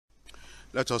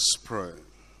Let us pray.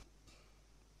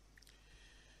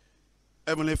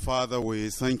 Heavenly Father, we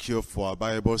thank you for our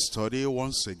Bible study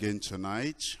once again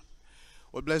tonight.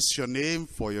 We bless your name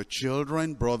for your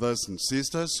children, brothers and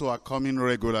sisters who are coming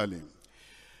regularly.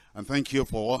 And thank you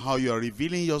for how you are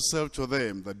revealing yourself to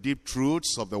them, the deep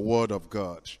truths of the Word of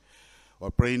God. We're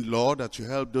praying, Lord, that you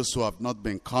help those who have not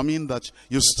been coming, that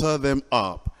you stir them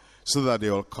up, so that they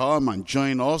will come and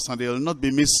join us and they will not be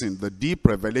missing the deep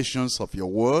revelations of your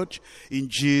word. In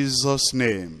Jesus'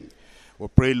 name. We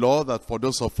pray, Lord, that for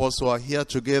those of us who are here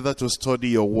together to study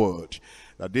your word,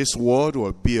 that this word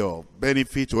will be of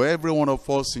benefit to every one of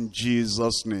us in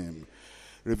Jesus' name.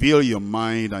 Reveal your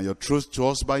mind and your truth to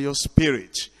us by your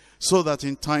Spirit, so that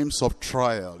in times of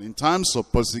trial, in times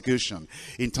of persecution,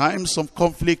 in times of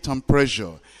conflict and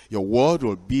pressure, your word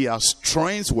will be our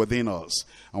strength within us,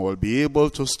 and we'll be able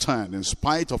to stand in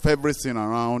spite of everything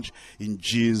around, in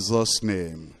Jesus'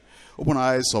 name. Open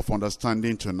eyes of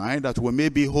understanding tonight, that we may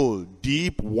behold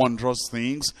deep, wondrous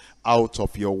things out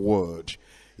of your word.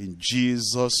 In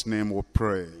Jesus' name we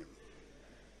pray.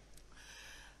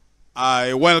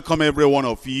 I welcome every one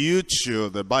of you to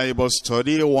the Bible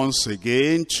study once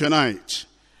again tonight.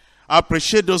 I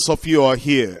appreciate those of you who are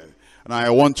here. And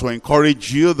I want to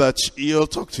encourage you that you'll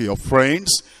talk to your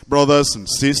friends, brothers and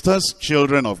sisters,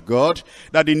 children of God,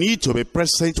 that they need to be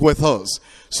present with us,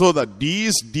 so that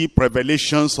these deep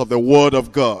revelations of the Word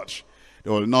of God,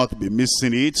 they will not be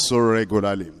missing it so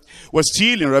regularly. We're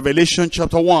still in Revelation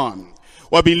chapter 1.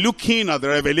 We've been looking at the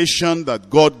revelation that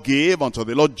God gave unto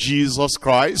the Lord Jesus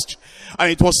Christ,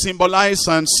 and it was symbolized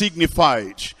and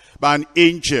signified by an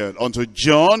angel unto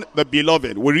John the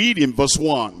beloved. We read in verse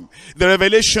 1, the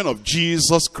revelation of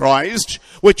Jesus Christ,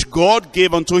 which God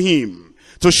gave unto him,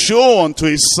 to show unto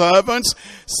his servants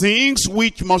things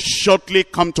which must shortly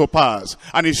come to pass.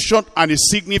 And he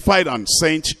signified and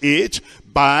sent it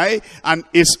by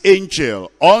his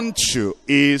angel unto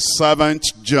his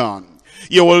servant John.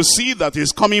 You will see that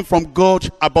it's coming from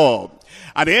God above.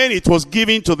 And then it was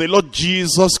given to the Lord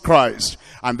Jesus Christ.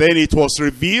 And then it was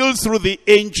revealed through the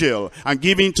angel and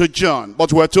given to John.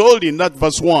 But we're told in that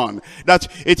verse 1 that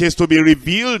it is to be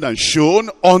revealed and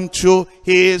shown unto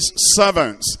his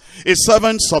servants. His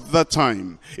servants of that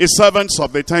time. His servants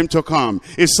of the time to come.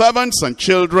 His servants and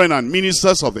children and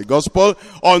ministers of the gospel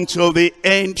until the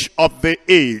end of the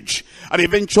age. And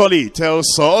eventually it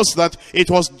tells us that it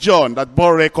was John that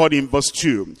bore record in verse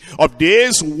 2 of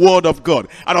this word of God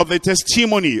and of the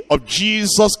testimony of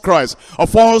Jesus Christ,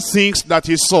 of all things that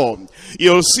he saw.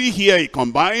 You'll see here he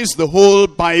combines the whole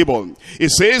Bible.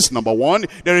 It says, number one,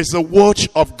 there is the word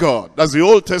of God. That's the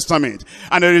Old Testament.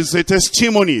 And there is the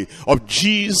testimony of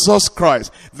Jesus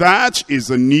Christ. That is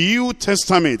the New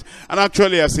Testament. And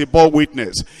actually, as he bore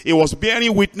witness, he was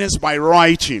bearing witness by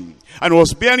writing, and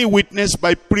was bearing witness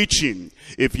by preaching.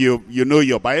 If you know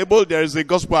your Bible, there is the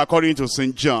gospel according to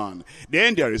St. John.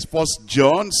 Then there is 1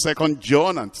 John, 2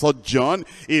 John, and 3 John.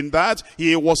 In that,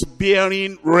 he was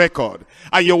bearing record.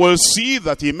 And you will see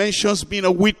that he mentions being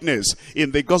a witness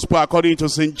in the gospel according to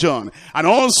St. John. And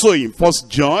also in 1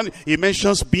 John, he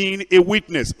mentions being a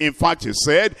witness. In fact, he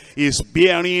said he's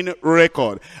bearing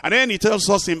record. And then he tells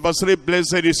us in verse 3,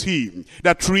 blessed is he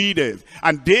that readeth,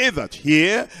 and they that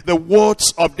hear the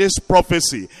words of this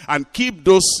prophecy, and keep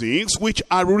those things which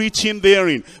are written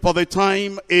therein, for the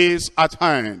time is at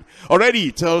hand. Already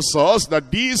he tells us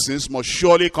that these things must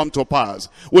surely come to pass,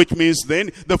 which means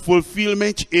then the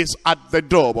fulfillment is at the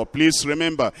door. But please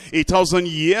remember, 1,000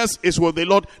 years is with the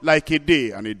Lord like a day,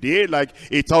 and a day like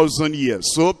 1,000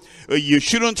 years. So you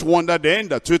shouldn't wonder then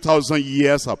that 2,000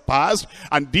 years have passed,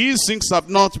 and these things have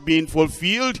not been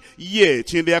fulfilled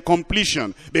yet in their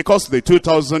completion, because the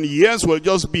 2,000 years will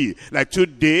just be like 2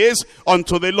 days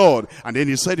unto the Lord. And then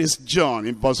he said, it's John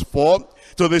in verse 4,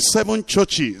 to the 7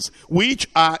 churches which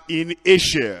are in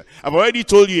Asia. I've already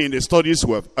told you in the studies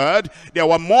we've heard, there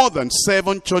were more than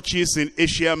 7 churches in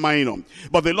Asia Minor.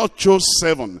 But the Lord chose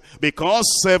 7, because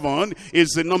 7 is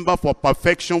the number for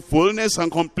perfection, fullness,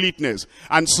 and completeness.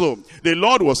 And so, the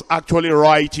Lord was actually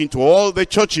writing to all the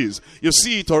churches. You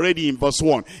see it already in verse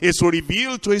 1. It's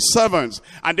revealed to his servants.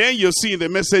 And then you see in the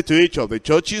message to each of the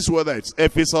churches, whether it's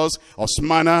Ephesus, or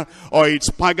Smyrna, or it's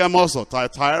Pergamos, or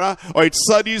Thyatira, or it's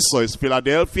Sardis, or it's Philadelphia,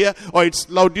 or it's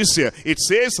Laodicea. It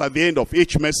says at the end of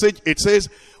each message, it says,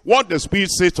 what the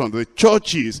Spirit says on the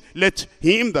churches, let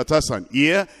him that has an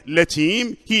ear, let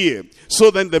him hear. So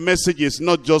then the message is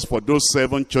not just for those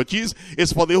 7 churches,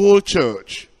 it's for the whole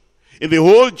church, in the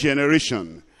whole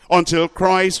generation, until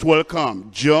Christ will come.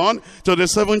 John, to the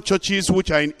 7 churches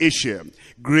which are in Asia.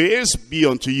 Grace be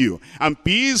unto you, and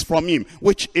peace from him,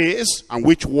 which is, and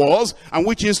which was, and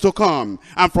which is to come,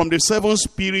 and from the 7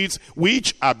 spirits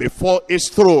which are before his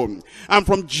throne, and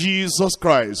from Jesus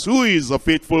Christ, who is a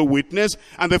faithful witness,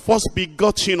 and the first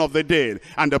begotten of the dead,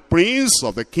 and the prince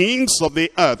of the kings of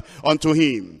the earth, unto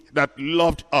him that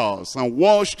loved us and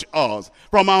washed us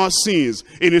from our sins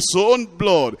in his own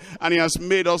blood, and he has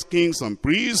made us kings and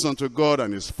priests unto God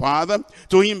and his Father.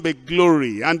 To him be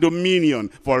glory and dominion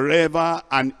forever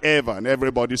and ever. And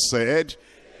everybody said,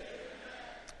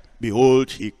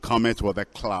 behold, he cometh with the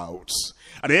clouds,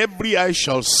 and every eye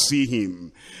shall see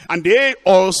him, and they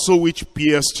also which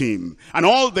pierced him, and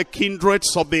all the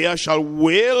kindreds of the earth shall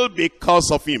wail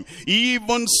because of him.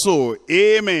 Even so,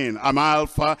 amen. I'm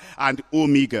Alpha and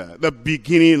Omega, the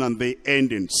beginning and the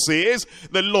ending, says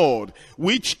the Lord,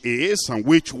 which is, and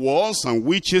which was, and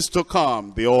which is to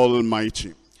come, the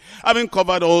Almighty. Having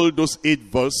covered all those 8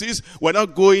 verses, we're now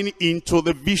going into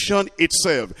the vision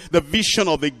itself, the vision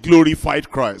of the glorified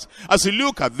Christ. As you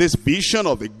look at this vision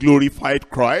of the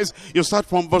glorified Christ, you start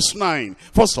from verse 9.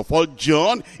 First of all,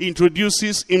 John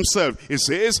introduces himself. He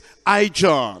says, I,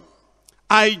 John,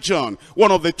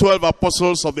 one of the 12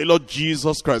 apostles of the Lord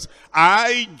Jesus Christ.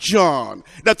 I, John,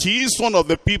 that he is one of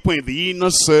the people in the inner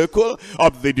circle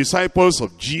of the disciples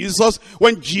of Jesus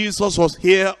when Jesus was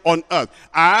here on earth.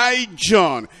 I,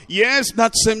 John, yes,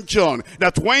 that same John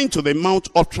that went to the Mount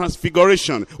of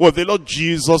Transfiguration with the Lord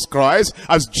Jesus Christ.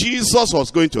 As Jesus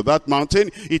was going to that mountain,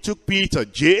 he took Peter,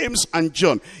 James, and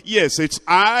John. Yes, it's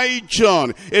I,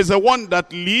 John, is the one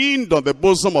that leaned on the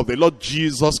bosom of the Lord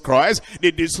Jesus Christ,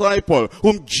 the disciple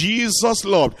whom Jesus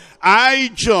loved.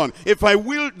 I, John, if I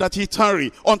will that he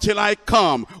tarry until I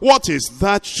come. What is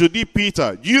that to thee,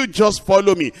 Peter? You just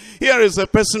follow me. Here is the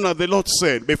person that the Lord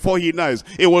said before he dies,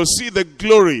 he will see the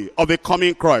glory of the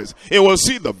coming Christ. He will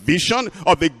see the vision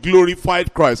of the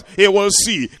glorified Christ. He will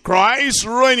see Christ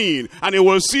reigning, and he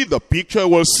will see the picture, he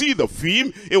will see the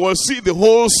film, he will see the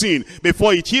whole scene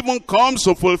before it even comes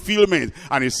to fulfillment.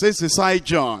 And he says, it's I,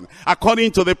 John,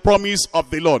 according to the promise of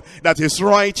the Lord, that is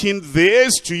writing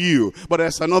this to you. But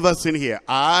there's another thing here.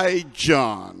 I,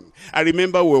 John. I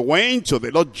remember we went to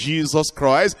the Lord Jesus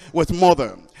Christ with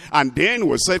mother. And then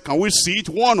we said, can we sit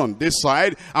one on this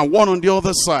side and one on the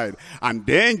other side? And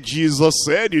then Jesus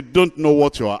said, you don't know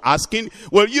what you are asking.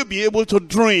 Will you be able to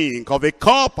drink of the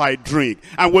cup I drink?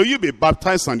 And will you be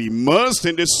baptized and immersed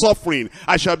in the suffering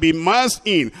I shall be immersed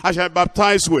in, I shall be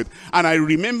baptized with? And I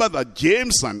remember that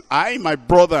James and I, my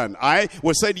brother and I,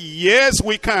 we said, yes,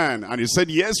 we can. And he said,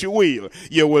 yes, you will.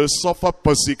 You will suffer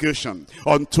persecution,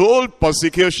 untold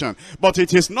persecution. But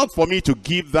it is not for me to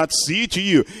give that seed to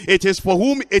you. It is for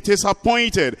whom it is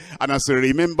appointed. And as he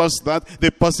remembers that,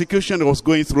 the persecution he was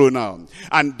going through now,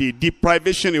 and the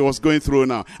deprivation he was going through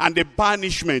now, and the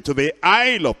banishment to the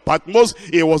Isle of Patmos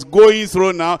he was going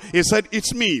through now, he said,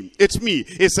 it's me,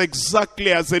 it's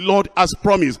exactly as the Lord has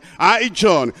promised. I,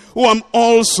 John, who am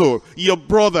also your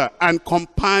brother and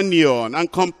companion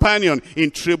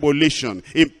in tribulation,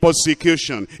 in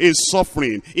persecution, in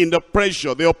suffering, in the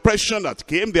pressure, the oppression that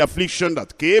came, the affliction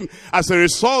that came as a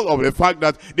result of the fact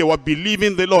that they were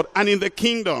believing the Lord and in the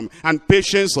kingdom and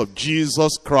patience of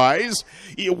Jesus Christ.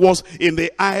 It was in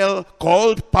the isle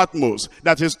called Patmos,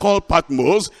 that is called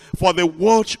Patmos for the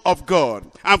word of God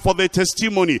and for the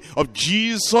testimony of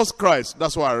Jesus Christ.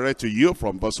 That's why I read to you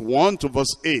from verse 1 to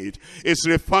verse 8. It's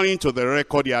referring to the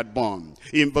record he had borne.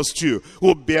 In verse 2,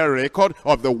 who bear record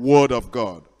of the word of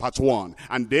God, part 1,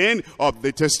 and then of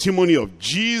the testimony of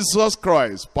Jesus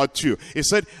Christ, part 2. He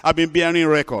said, I've been bearing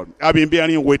record, I've been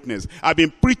bearing witness, I've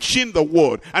been preaching the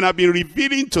word, and I've been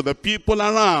revealing to the people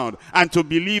around and to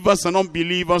believers and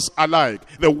unbelievers alike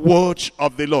the word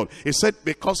of the Lord. He said,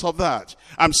 because of that,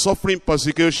 I'm suffering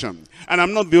persecution. And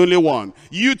I'm not the only one.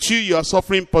 You too, you are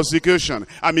suffering persecution.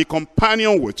 I'm a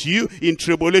companion with you in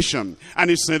tribulation.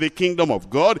 And it's in the kingdom of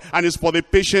God, and it's for the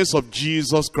patience of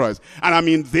Jesus Christ. And I'm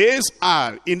in this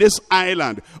isle, in this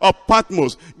island of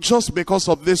Patmos, just because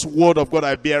of this word of God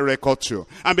I bear record to.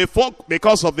 And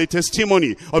because of the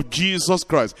testimony of Jesus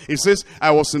Christ. It says,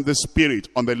 I was in the spirit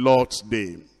on the Lord's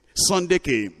day. Sunday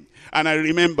came. And I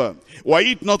remember, were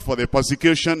it not for the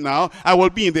persecution now, I will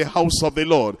be in the house of the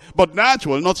Lord. But that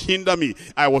will not hinder me.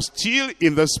 I was still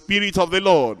in the spirit of the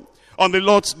Lord on the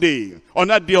Lord's day, on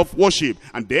that day of worship.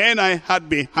 And then I heard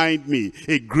behind me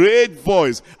a great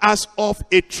voice as of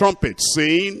a trumpet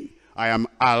saying, I am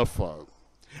Alpha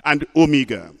and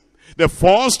Omega, the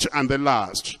first and the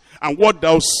last. And what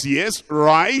thou seest,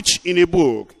 write in a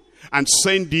book, and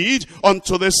send it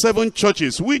unto the 7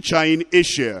 churches which are in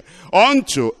Asia,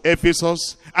 unto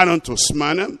Ephesus, and unto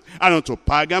Smyrna, and unto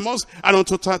Pergamos, and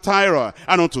unto Thyatira,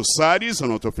 and unto Sardis,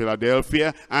 and unto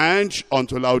Philadelphia, and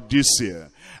unto Laodicea.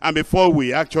 And before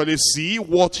we actually see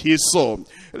what he saw,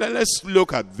 let's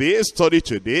look at this study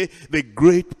today, the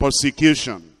great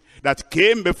persecution that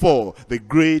came before the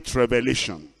great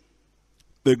revelation.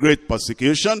 The great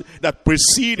persecution that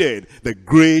preceded the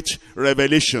great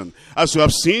revelation. As we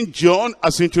have seen, John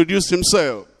has introduced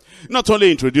himself. Not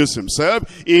only introduced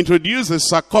himself, he introduced the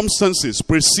circumstances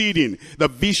preceding the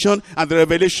vision and the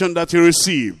revelation that he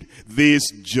received. This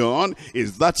John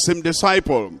is that same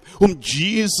disciple whom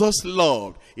Jesus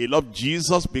loved. He loved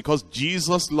Jesus because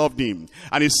Jesus loved him.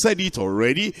 And he said it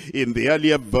already in the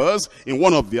earlier verse, in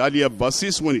one of the earlier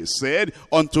verses, when he said,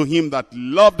 unto him that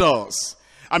loved us.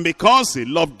 And because he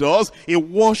loved us, he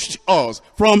washed us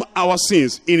from our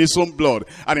sins in his own blood.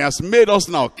 And he has made us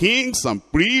now kings and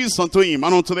priests unto him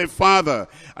and unto the Father.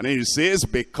 And then he says,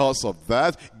 because of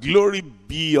that, glory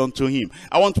be unto him.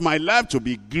 I want my life to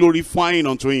be glorifying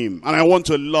unto him. And I want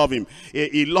to love him.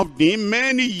 He loved him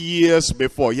many years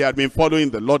before. He had been following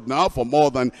the Lord now for more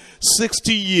than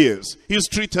 60 years.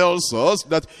 History tells us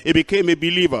that he became a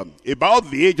believer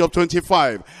about the age of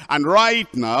 25. And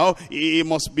right now, he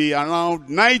must be around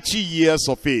 90 years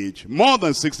of age. More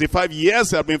than 65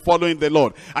 years he had been following the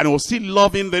Lord. And he was still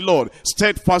loving the Lord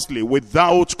steadfastly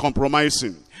without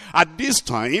compromising. At this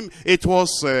time, it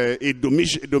was a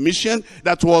Domitian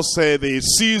that was the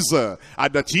Caesar,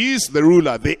 that is the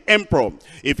ruler, the emperor.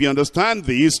 If you understand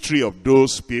the history of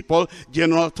those people,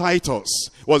 General Titus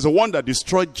was the one that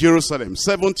destroyed Jerusalem,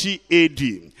 70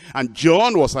 AD. And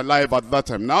John was alive at that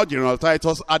time. Now General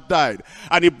Titus had died.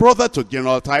 And a brother to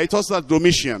General Titus, that's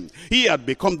Domitian. He had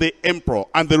become the emperor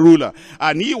and the ruler.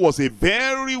 And he was a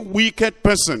very wicked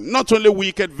person. Not only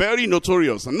wicked, very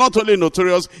notorious. And not only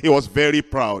notorious, he was very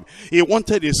proud. He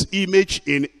wanted his image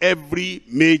in every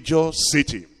major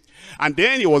city. And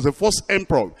then he was the first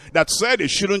emperor that said they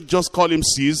shouldn't just call him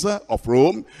Caesar of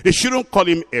Rome. They shouldn't call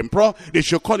him emperor. They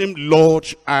should call him Lord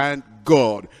and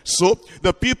God. So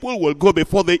the people will go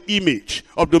before the image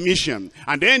of Domitian,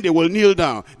 and then they will kneel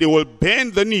down, they will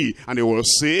bend the knee, and they will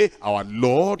say, our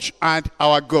Lord and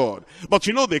our God. But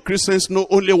you know, the Christians know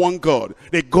only one God,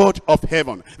 the God of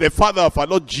heaven, the Father of our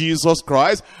Lord Jesus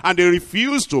Christ, and they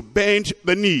refuse to bend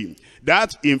the knee.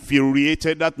 That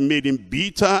infuriated, that made him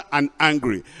bitter and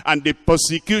angry. And the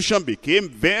persecution became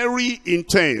very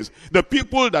intense. The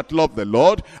people that loved the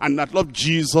Lord and that loved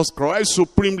Jesus Christ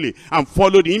supremely and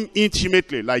followed him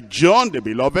intimately, like John the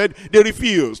beloved, they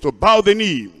refused to bow the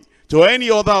knee to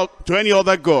any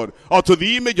other God or to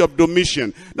the image of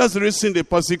Domitian. That's the reason the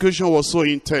persecution was so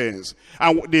intense.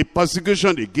 And the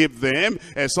persecution they gave them,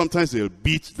 sometimes they'll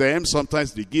beat them,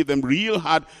 sometimes they give them real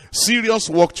hard, serious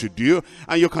work to do.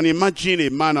 And you can imagine a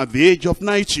man at the age of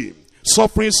 90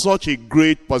 suffering such a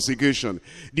great persecution.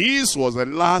 This was the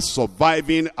last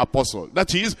surviving apostle.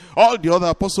 That is, all the other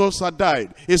apostles had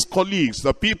died. His colleagues,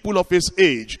 the people of his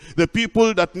age, the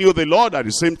people that knew the Lord at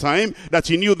the same time that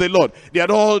he knew the Lord, they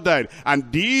had all died.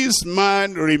 And this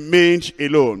man remained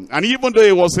alone. And even though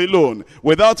he was alone,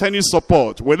 without any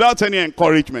support, without any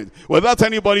encouragement, without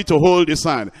anybody to hold his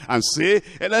hand and say,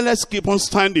 let's keep on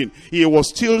standing, he was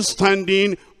still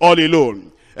standing all alone.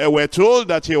 We're told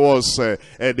that he was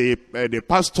the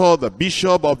pastor, the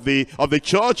bishop of the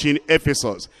church in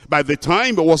Ephesus. By the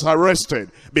time he was arrested,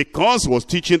 because he was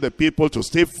teaching the people to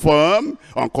stay firm,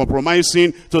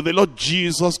 uncompromising to the Lord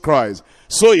Jesus Christ.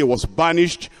 So he was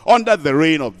banished under the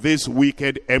reign of this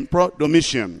wicked emperor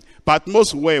Domitian.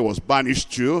 Patmos, where he was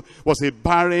banished to, was a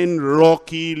barren,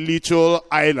 rocky little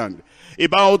island,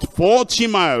 about 40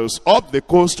 miles up the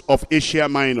coast of Asia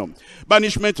Minor.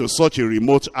 Banishment to such a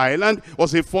remote island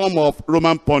was a form of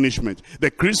Roman punishment. The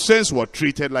Christians were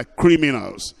treated like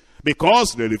criminals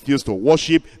because they refused to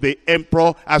worship the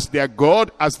emperor as their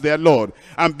God, as their Lord.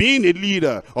 And being a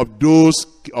leader of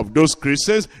those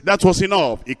Christians, that was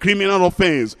enough, a criminal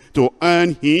offense, to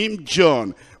earn him,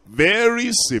 John, very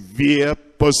severe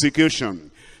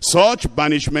persecution. Such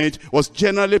banishment was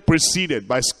generally preceded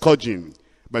by scourging,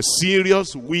 by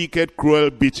serious, wicked, cruel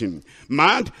beating,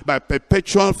 marked by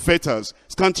perpetual fetters,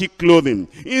 scanty clothing,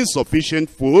 insufficient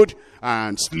food,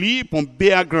 and sleep on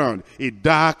bare ground, a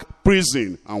dark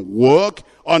prison, and work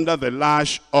under the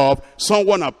lash of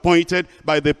someone appointed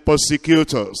by the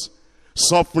persecutors,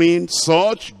 suffering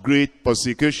such great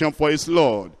persecution for his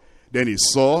Lord. Then he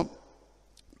saw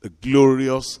the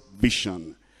glorious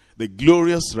vision, the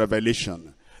glorious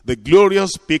revelation, the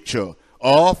glorious picture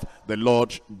of the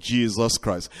Lord Jesus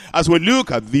Christ. As we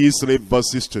look at these 3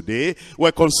 verses today,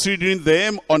 we're considering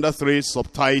them under 3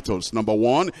 subtitles. Number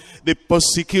 1, the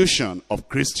persecution of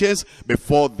Christians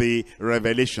before the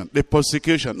revelation. The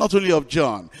persecution, not only of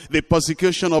John, the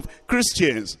persecution of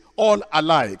Christians, all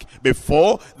alike,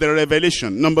 before the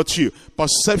revelation. Number 2,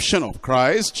 perception of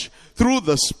Christ through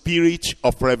the spirit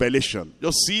of revelation.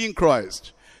 Just seeing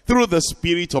Christ through the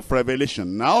spirit of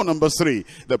revelation. Now, number 3,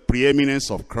 the preeminence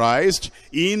of Christ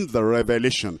in the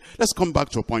revelation. Let's come back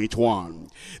to point 1.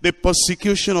 The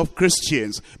persecution of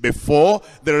Christians before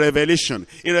the revelation.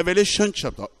 In Revelation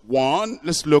chapter 1,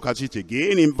 let's look at it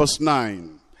again in verse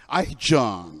 9. I,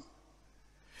 John.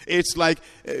 It's like,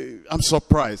 I'm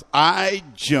surprised. I,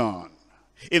 John,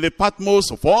 in the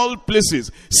Patmos of all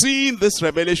places, seeing this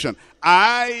revelation.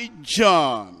 I,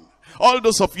 John. All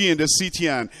those of you in the city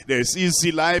and there's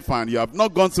easy life and you have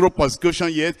not gone through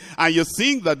persecution yet, and you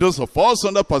think that those of us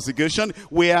under persecution,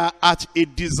 we are at a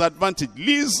disadvantage.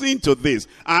 Listen to this.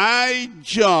 I,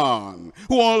 John,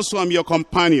 who also am your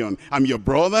companion, am your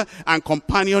brother and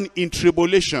companion in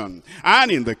tribulation, and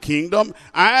in the kingdom,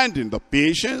 and in the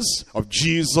patience of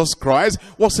Jesus Christ,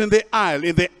 was in the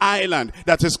island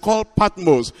that is called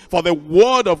Patmos, for the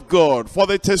word of God, for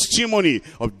the testimony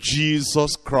of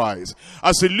Jesus Christ.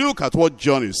 As we look at what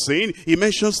John is saying, he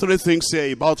mentions 3 things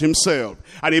here about himself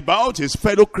and about his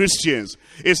fellow Christians.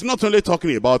 It's not only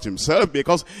talking about himself,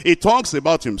 because he talks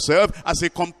about himself as a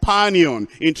companion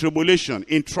in tribulation,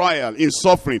 in trial, in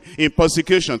suffering, in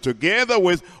persecution, together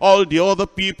with all the other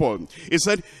people. He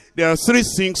said there are 3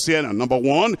 things here. Number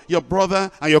 1, your brother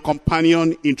and your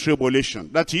companion in tribulation.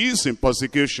 That is in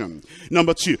persecution.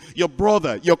 Number 2, your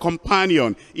brother, your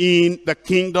companion in the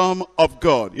kingdom of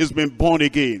God. He's been born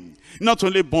again. Not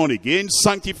only born again,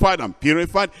 sanctified and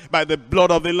purified by the blood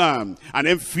of the Lamb, and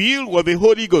then filled with the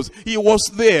Holy Ghost. He was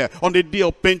there on the day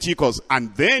of Pentecost,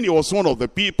 and then he was one of the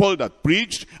people that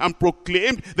preached and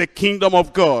proclaimed the kingdom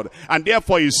of God, and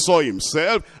therefore he saw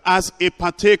himself as a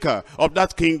partaker of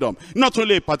that kingdom. Not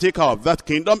only a partaker of that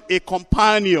kingdom, a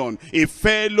companion, a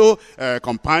fellow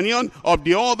companion of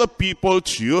the other people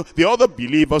too, the other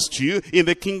believers too, in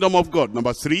the kingdom of God.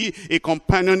 Number 3, a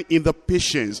companion in the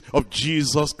patience of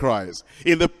Jesus Christ.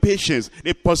 In the patience,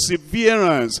 the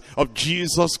perseverance of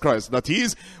Jesus Christ. That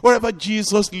is, wherever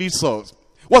Jesus leads us,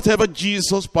 whatever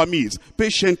Jesus permits,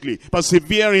 patiently,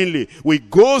 perseveringly, we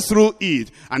go through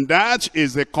it. And that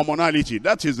is the commonality.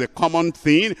 That is the common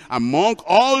thing among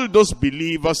all those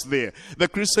believers there. The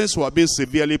Christians who have been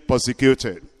severely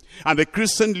persecuted, and the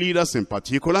Christian leaders in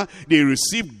particular, they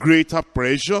receive greater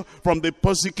pressure from the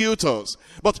persecutors.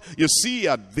 But you see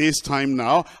at this time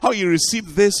now, how you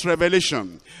receive this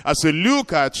revelation. As we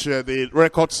look at the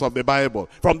records of the Bible,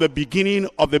 from the beginning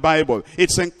of the Bible,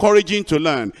 it's encouraging to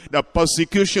learn that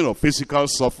persecution or physical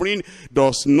suffering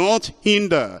does not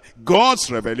hinder God's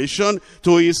revelation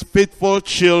to his faithful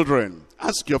children.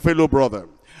 Ask your fellow brother,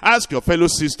 ask your fellow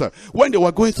sister, when they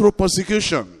were going through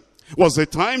persecution, was the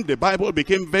time the Bible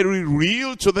became very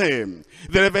real to them.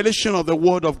 The revelation of the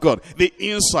word of God, the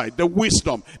insight, the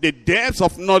wisdom, the depth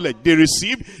of knowledge they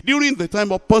received during the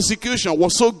time of persecution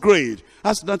was so great.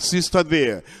 Ask that sister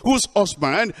there, whose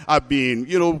husband had been,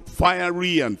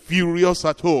 fiery and furious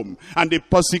at home, and the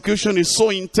persecution is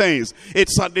so intense.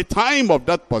 It's at the time of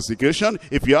that persecution,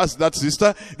 if you ask that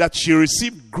sister, that she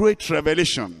received great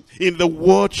revelation in the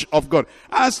word of God.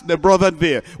 Ask the brother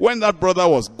there, when that brother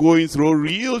was going through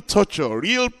real torture,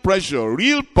 real pressure,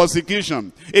 real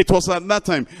persecution, it was at that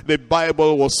time the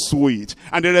Bible was sweet,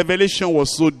 and the revelation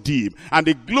was so deep, and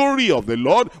the glory of the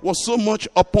Lord was so much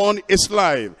upon his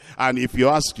life. And if you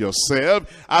ask yourself,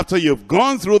 after you've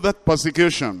gone through that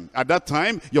persecution, at that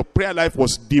time your prayer life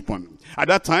was deepened. At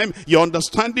that time, your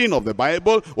understanding of the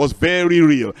Bible was very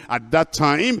real. At that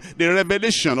time, the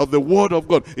revelation of the word of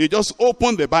God, you just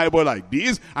open the Bible like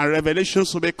this, and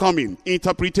revelations will be coming.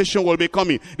 Interpretation will be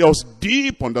coming. There was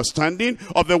deep understanding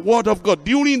of the word of God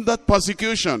during that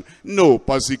persecution. No,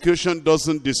 persecution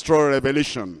doesn't destroy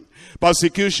revelation.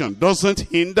 Persecution doesn't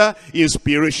hinder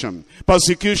inspiration.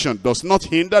 Persecution does not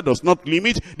hinder, does not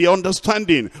limit the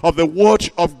understanding of the word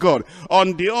of God.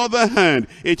 On the other hand,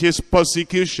 it is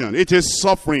persecution, it is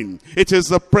suffering, it is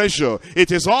the pressure,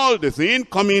 it is all the thing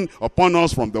coming upon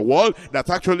us from the world that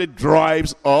actually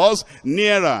drives us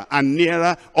nearer and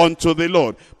nearer unto the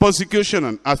Lord. Persecution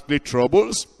and earthly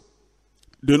troubles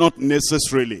do not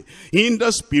necessarily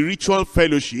hinder spiritual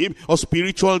fellowship or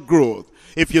spiritual growth.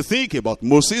 If you think about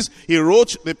Moses, he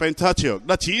wrote the Pentateuch,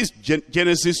 that is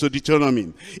Genesis to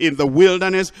Deuteronomy, in the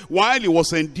wilderness while he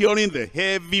was enduring the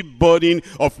heavy burden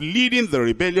of leading the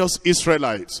rebellious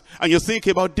Israelites. And you think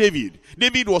about David.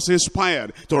 David was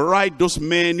inspired to write those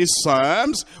many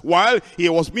psalms while he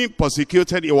was being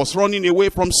persecuted. He was running away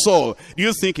from Saul. Do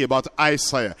you think about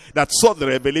Isaiah, that saw the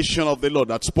revelation of the Lord,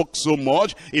 that spoke so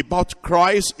much about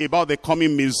Christ, about the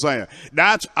coming Messiah?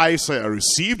 That Isaiah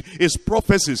received his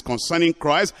prophecies concerning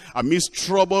Christ amidst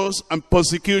troubles and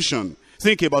persecution.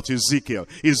 Think about Ezekiel.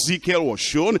 Ezekiel was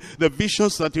shown the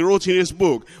visions that he wrote in his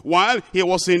book while he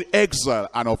was in exile.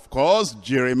 And of course,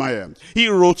 Jeremiah. He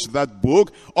wrote that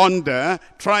book under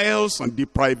trials and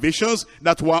deprivations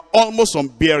that were almost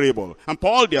unbearable. And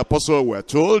Paul the apostle, we're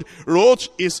told, wrote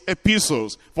his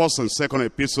epistles, 1st and 2nd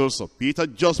epistles of Peter,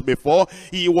 just before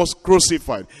he was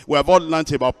crucified. We have all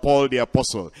learned about Paul the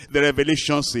apostle, the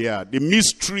revelations he had, the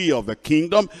mystery of the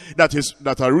kingdom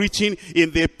that are written in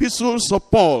the epistles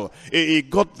of Paul. He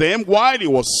got them while he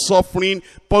was suffering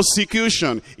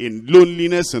persecution in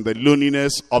loneliness and the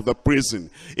loneliness of the prison.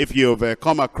 If you've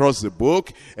come across the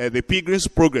book, The Pilgrim's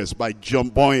Progress by John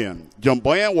Bunyan. John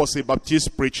Bunyan was a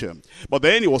Baptist preacher, but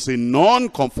then he was a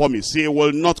non-conformist. He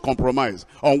will not compromise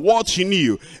on what he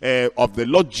knew of the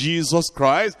Lord Jesus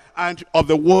Christ and of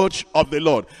the word of the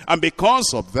Lord. And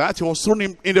because of that, he was thrown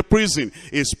in the prison.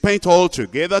 He spent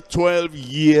altogether 12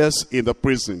 years in the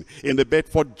prison, in the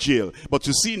Bedford jail. But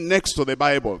you see, next to the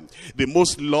Bible, the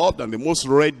most loved and the most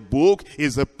read book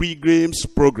is The Pilgrim's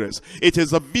Progress. It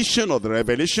is a vision of the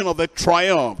revelation of the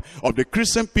triumph of the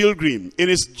Christian pilgrim in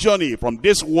his journey from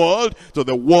this world to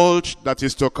the world that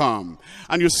is to come.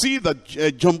 And you see that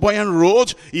John Bunyan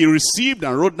he received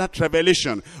and wrote that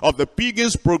revelation of the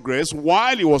Pilgrim's Progress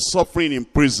while he was suffering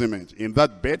imprisonment in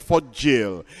that Bedford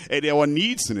jail. And there were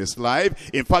needs in his life.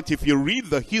 In fact, if you read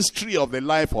the history of the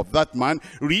life of that man,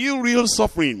 real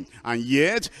suffering. And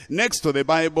yet, next to the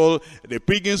Bible, the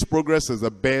Pilgrim's Progress is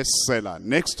the bestseller.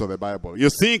 Next to the Bible. You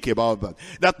think about that.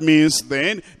 That means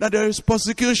then that there is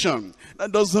persecution.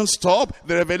 That doesn't stop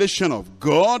the revelation of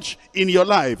God in your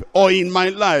life or in my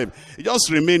life. Just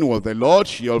remain with the Lord.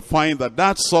 You'll find that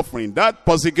that suffering, that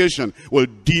persecution will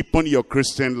deepen your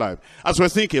Christian life. As we're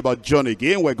thinking about John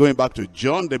again, we're going back to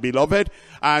John the beloved,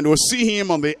 and we'll see him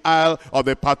on the Isle of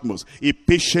the Patmos. He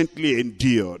patiently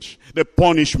endured the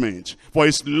punishment for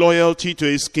his loyalty to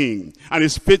his king and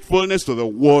his faithfulness to the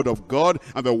word of God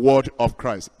and the word of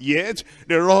Christ. Yet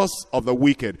the wrath of the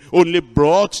wicked only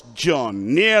brought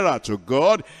John nearer to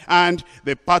God, and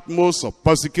the Patmos of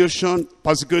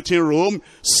persecuting Rome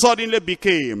suddenly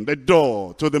became the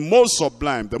door to the most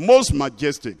sublime, the most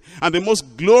majestic, and the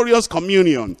most glorious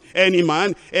communion any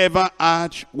man ever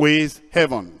had with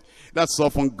heaven. That's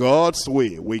often God's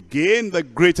way. We gain the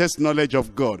greatest knowledge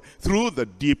of God through the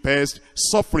deepest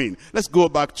suffering. Let's go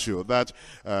back to that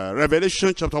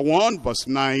Revelation chapter 1 verse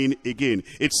 9 again.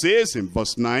 It says in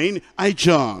verse 9, I,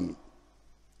 John,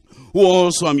 who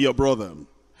also am your brother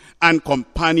and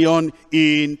companion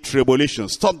in tribulation.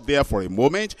 Stop there for a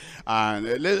moment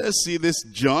and let's see this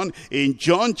John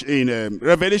in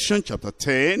Revelation chapter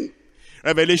 10.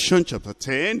 Revelation chapter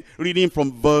 10, reading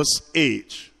from verse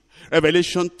 8.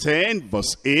 Revelation 10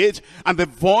 verse 8, and the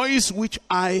voice which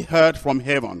I heard from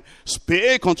heaven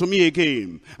spake unto me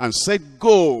again, and said,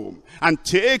 Go and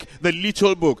take the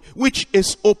little book which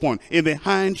is open in the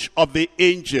hand of the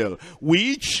angel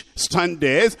which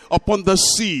standeth upon the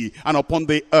sea and upon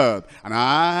the earth. And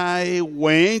I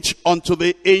went unto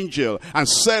the angel and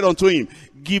said unto him,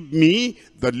 Give me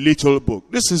the little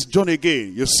book. This is John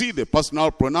again. You see the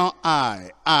personal pronoun I.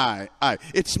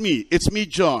 It's me,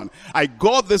 John. I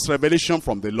got this revelation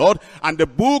from the Lord, and the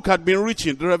book had been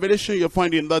written, the revelation you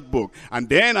find in that book. And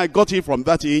then I got it from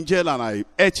that angel, and I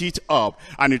ate it up.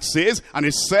 And it says, and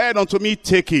he said unto me,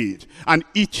 Take it, and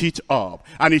eat it up,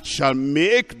 and it shall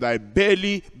make thy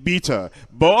belly bitter,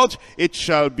 but it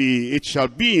shall be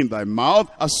in thy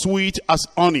mouth as sweet as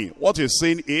honey. What he's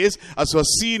saying is, as you're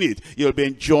seeing it, you'll be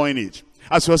enjoying it.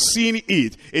 As you're seeing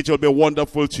it, it will be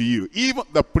wonderful to you. Even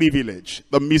the privilege,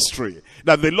 the mystery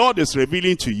that the Lord is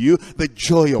revealing to you, the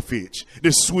joy of it,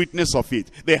 the sweetness of it,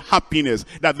 the happiness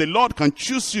that the Lord can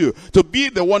choose you to be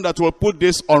the one that will put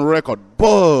this on record.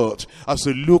 But as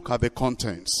you look at the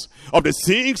contents of the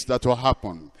things that will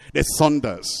happen, the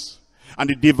thunders and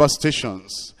the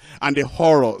devastations and the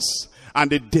horrors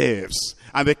and the deaths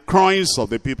and the cries of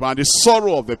the people and the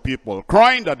sorrow of the people,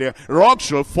 crying that the rock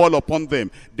shall fall upon them,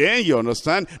 then you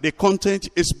understand the content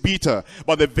is bitter.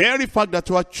 But the very fact that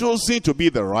you are choosing to be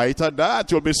the writer,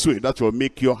 that will be sweet, that will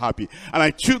make you happy. And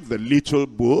I took the little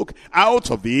book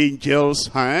out of the angel's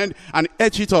hand and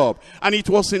ate it up, and it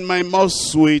was in my mouth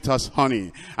sweet as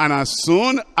honey. And as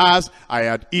soon as I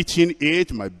had eaten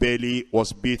it, my belly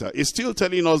was bitter. It's still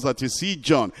telling us that it's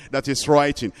John that is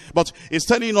writing, but it's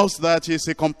telling us that he's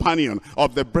a companion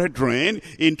of the brethren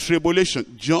in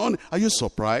tribulation. John, are you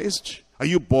surprised? Are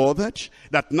you bothered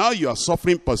that now you are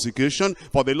suffering persecution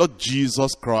for the Lord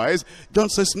Jesus Christ? John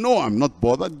says, no, I'm not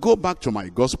bothered. Go back to my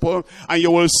gospel and you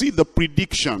will see the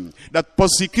prediction that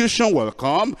persecution will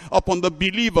come upon the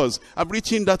believers. I've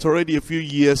written that already a few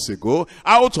years ago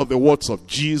out of the words of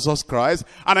Jesus Christ.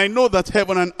 And I know that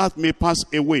heaven and earth may pass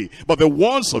away, but the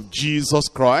words of Jesus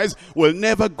Christ will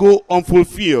never go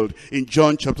unfulfilled. In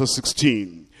John chapter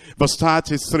 16. Verse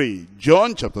 33,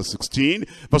 John chapter 16,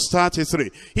 verse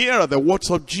 33. Here are the words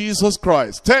of Jesus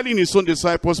Christ, telling his own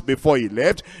disciples before he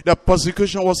left that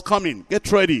persecution was coming.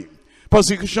 Get ready.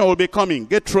 Persecution will be coming.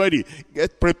 Get ready.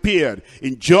 Get prepared.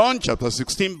 In John chapter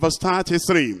 16, verse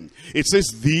 33, it says,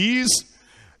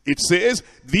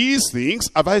 these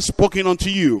things have I spoken unto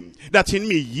you, that in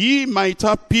me ye might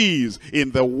have peace.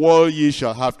 In the world ye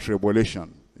shall have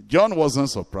tribulation. John wasn't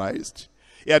surprised.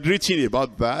 He had written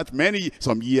about that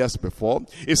some years before.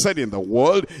 He said, in the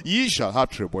world ye shall have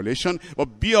tribulation,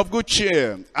 but be of good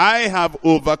cheer. I have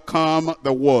overcome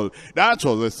the world. That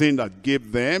was the thing that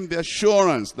gave them the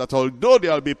assurance that although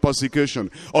there will be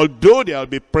persecution, although there will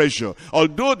be pressure,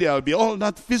 although there will be all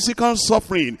that physical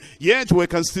suffering, yet we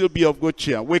can still be of good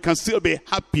cheer. We can still be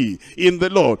happy in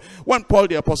the Lord. When Paul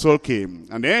the apostle came,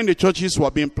 and then the churches were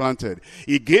being planted,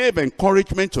 he gave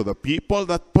encouragement to the people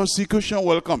that persecution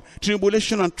will come,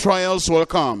 tribulation and trials will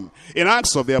come. In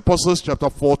Acts of the Apostles chapter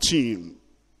 14,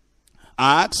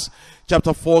 Acts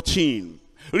chapter 14,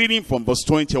 reading from verse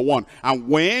 21, and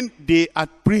when they had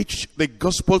preached the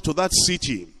gospel to that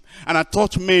city and had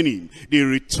taught many, they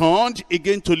returned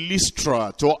again to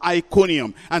Lystra, to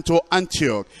Iconium, and to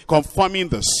Antioch, confirming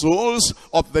the souls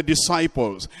of the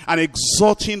disciples and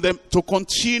exhorting them to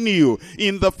continue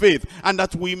in the faith, and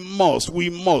that we must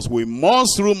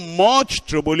through much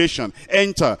tribulation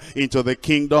enter into the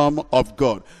kingdom of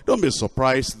God. Don't be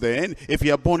surprised then if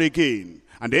you are born again,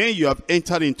 and then you have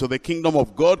entered into the kingdom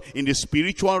of God in the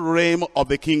spiritual realm of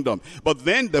the kingdom. But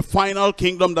then the final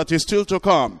kingdom that is still to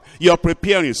come, you are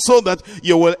preparing so that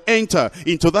you will enter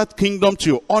into that kingdom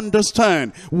to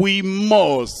understand. We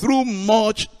must, through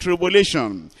much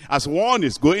tribulation. As one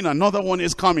is going, another one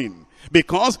is coming.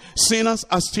 Because sinners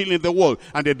are still in the world,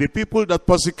 and they're the people that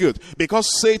persecute.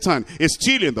 Because Satan is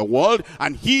still in the world,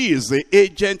 and he is the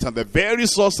agent and the very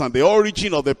source and the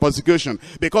origin of the persecution.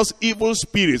 Because evil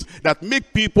spirits that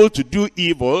make people to do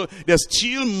evil, there's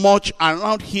still much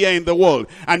around here in the world.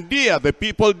 And they are the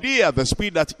people, they are the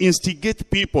spirit that instigate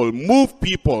people, move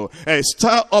people,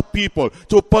 stir up people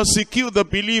to persecute the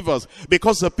believers.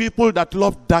 Because the people that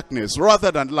love darkness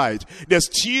rather than light, they're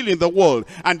still in the world,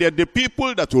 and they're the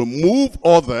people that will move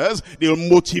others, they will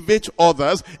motivate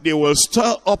others, they will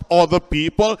stir up other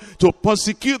people to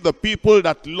persecute the people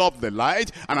that love the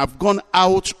light and have gone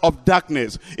out of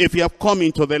darkness. If you have come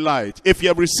into the light, if you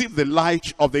have received the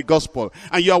light of the gospel,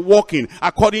 and you are walking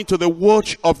according to the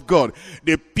word of God,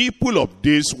 the people of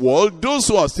this world, those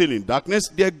who are still in darkness,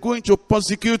 they are going to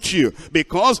persecute you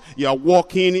because you are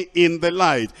walking in the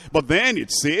light. But then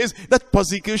it says that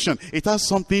persecution, it has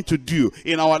something to do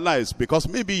in our lives, because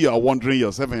maybe you are wondering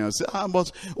yourself and you say,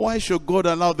 but why should God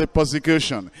allow the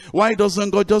persecution? Why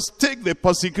doesn't God just take the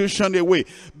persecution away?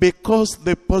 Because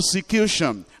the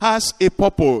persecution has a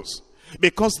purpose.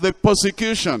 Because the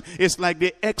persecution is like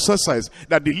the exercise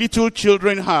that the little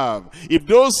children have. If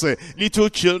those little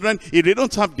children, if they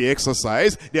don't have the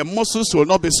exercise, their muscles will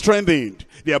not be strengthened,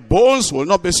 their bones will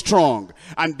not be strong,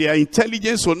 and their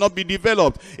intelligence will not be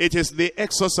developed. It is the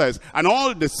exercise and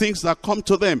all the things that come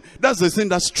to them. That's the thing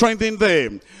that strengthens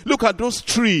them. Look at those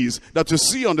trees that you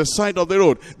see on the side of the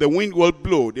road. The wind will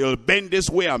blow, they'll bend this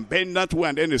way and bend that way,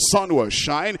 and then the sun will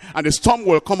shine and the storm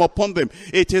will come upon them.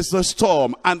 It is the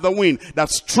storm and the wind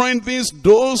that strengthens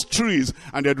those trees,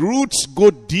 and the roots go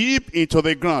deep into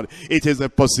the ground. It is a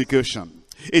persecution,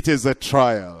 it is a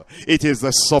trial, it is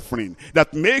the suffering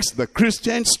that makes the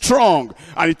Christian strong,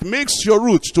 and it makes your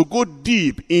roots to go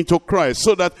deep into Christ,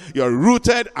 so that you are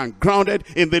rooted and grounded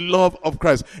in the love of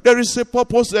Christ. There is a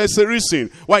purpose, there is a reason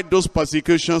why those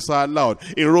persecutions are allowed.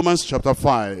 In Romans chapter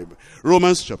 5,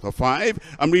 Romans chapter 5,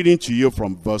 I'm reading to you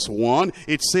from verse 1.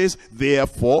 It says,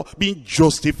 therefore, being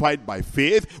justified by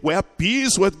faith, we have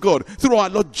peace with God through our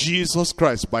Lord Jesus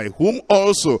Christ, by whom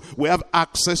also we have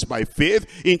access by faith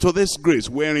into this grace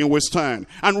wherein we stand,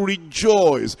 and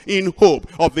rejoice in hope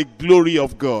of the glory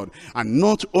of God. And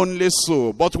not only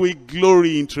so, but we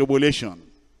glory in tribulation.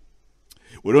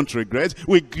 We don't regret,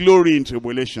 we glory in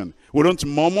tribulation. We don't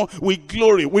murmur, we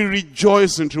glory, we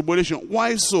rejoice in tribulation.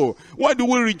 Why so? Why do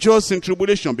we rejoice in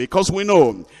tribulation? Because we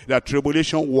know that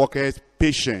tribulation worketh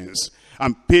patience,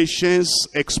 and patience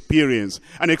experience,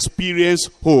 and experience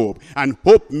hope, and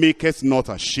hope maketh not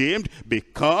ashamed,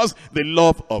 because the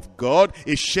love of God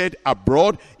is shed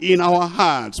abroad in our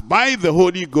hearts by the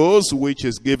Holy Ghost, which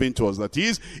is given to us. That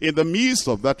is, in the midst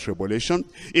of that tribulation,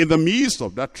 in the midst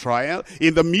of that trial,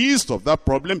 in the midst of that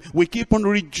problem, we keep on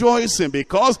rejoicing,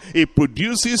 because it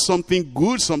produces something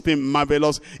good, something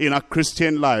marvelous in our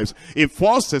Christian lives. In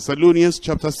 1 Thessalonians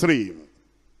chapter 3,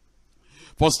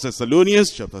 1 Thessalonians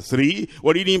chapter 3,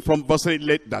 we're reading from verse 8,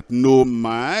 let that no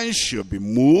man should be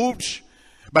moved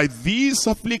by these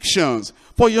afflictions,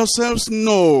 for yourselves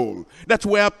know that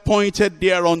we are appointed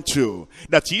thereunto.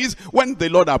 That is, when the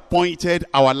Lord appointed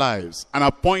our lives, and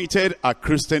appointed our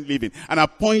Christian living, and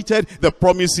appointed the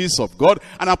promises of God,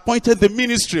 and appointed the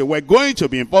ministry we're going to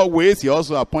be involved with, he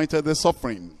also appointed the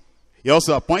suffering. He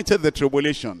also appointed the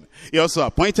tribulation. He also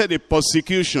appointed the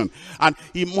persecution. And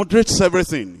he moderates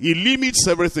everything. He limits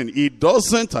everything. He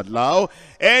doesn't allow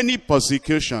any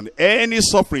persecution, any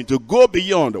suffering to go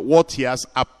beyond what he has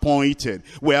appointed.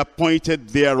 We are appointed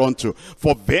thereunto.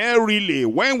 For verily,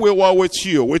 when we were with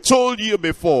you, we told you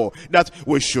before that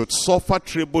we should suffer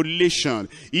tribulation,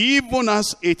 even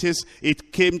as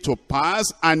it came to pass,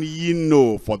 and ye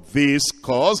know. For this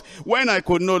cause, when I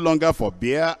could no longer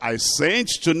forbear, I sent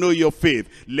to know your faith,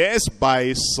 lest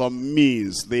by some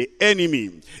means the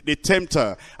enemy, the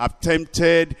tempter, have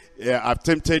tempted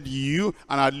you,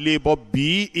 and our labor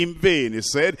be in vain. He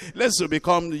said, lest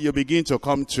you begin to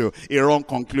come to a wrong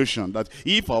conclusion, that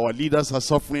if our leaders are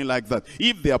suffering like that,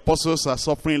 if the apostles are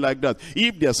suffering like that,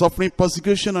 if they are suffering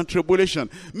persecution and tribulation,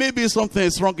 maybe something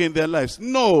is wrong in their lives.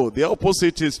 No, the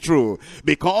opposite is true,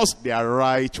 because they are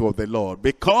right with the Lord,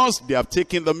 because they have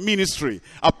taken the ministry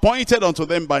appointed unto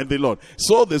them by the Lord.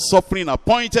 So the suffering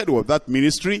appointed with that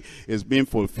ministry is being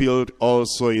fulfilled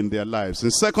also in their lives. In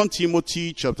 2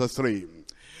 Timothy chapter 3.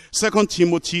 2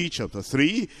 Timothy chapter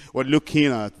 3, we're looking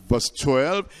at verse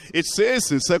 12. It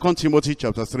says in 2 Timothy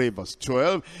chapter 3 verse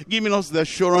 12, giving us the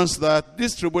assurance that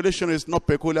this tribulation is not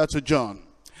peculiar to John,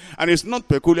 and it's not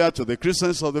peculiar to the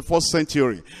Christians of the first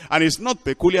century, and it's not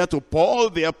peculiar to Paul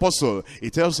the apostle.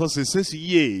 It tells us, it says,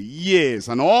 yea, yes,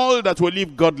 and all that will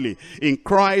live godly in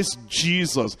Christ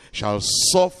Jesus shall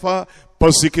suffer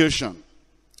persecution.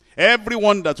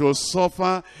 Everyone that will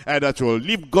suffer and that will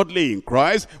live godly in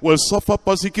Christ will suffer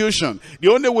persecution. The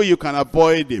only way you can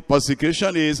avoid the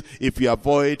persecution is if you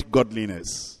avoid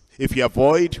godliness, if you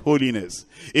avoid holiness,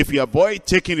 if you avoid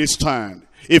taking a stand,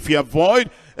 if you avoid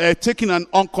taking an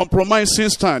uncompromising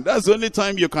stand. That's the only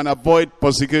time you can avoid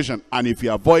persecution. And if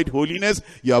you avoid holiness,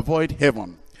 you avoid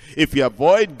heaven. If you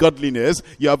avoid godliness,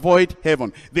 you avoid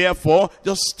heaven. Therefore,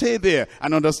 just stay there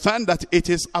and understand that it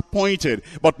is appointed.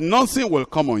 But nothing will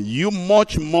come on you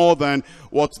much more than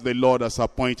what the Lord has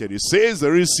appointed. It says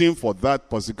the reason for that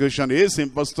persecution is in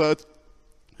verse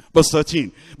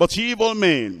 13. But evil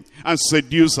men and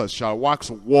seducers shall wax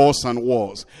worse and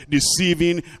worse,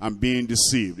 deceiving and being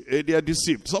deceived. They are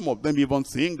deceived. Some of them even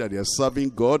think that they are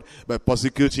serving God by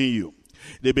persecuting you.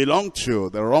 They belong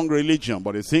to the wrong religion,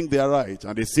 but they think they are right,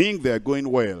 and they think they are going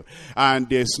well. And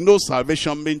there's no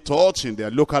salvation being taught in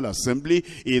their local assembly,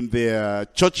 in their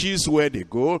churches where they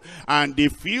go, and they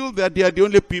feel that they are the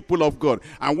only people of God.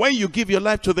 And when you give your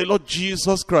life to the Lord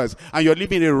Jesus Christ, and you're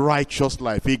living a righteous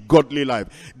life, a godly life,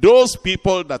 those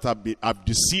people that have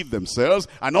deceived themselves,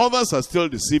 and others are still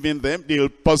deceiving them, they'll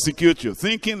persecute you,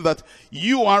 thinking that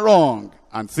you are wrong,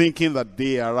 and thinking that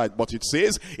they are right. But it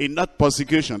says in that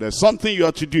persecution, there's something you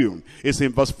have to do. It's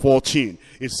in verse 14.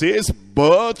 It says,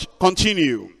 but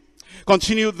continue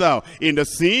thou in the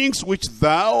things which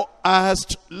thou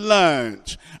hast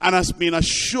learned, and hast been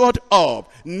assured of,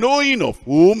 knowing of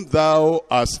whom thou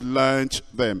hast learned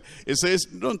them. It says,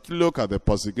 don't look at the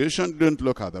persecution, don't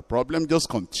look at the problem, just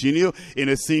continue in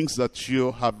the things that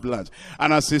you have learned.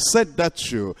 And as he said that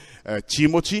to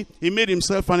Timothy, he made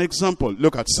himself an example.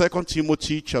 Look at 2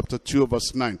 Timothy chapter 2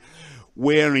 verse 9.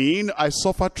 Wherein I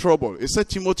suffer trouble. He said,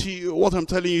 Timothy, what I'm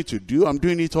telling you to do, I'm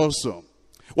doing it also.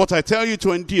 What I tell you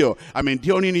to endure, I'm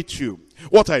enduring it too.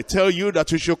 What I tell you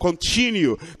that you should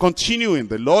continue in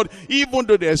the Lord, even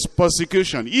though there's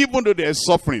persecution, even though there's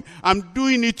suffering, I'm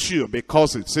doing it too,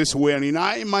 because it says, wherein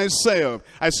I myself,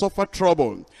 I suffer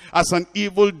trouble as an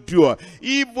evildoer,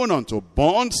 even unto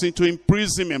bonds, into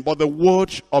imprisonment, but the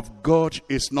word of God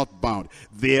is not bound.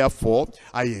 Therefore,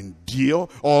 I endure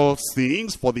all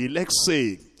things for the elect's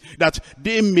sake, that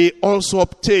they may also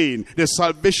obtain the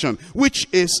salvation which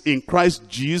is in Christ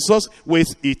Jesus with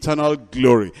eternal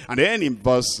glory. And then in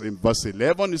verse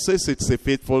 11 it says, it's a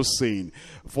faithful saying,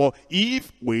 for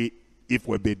if we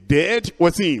be dead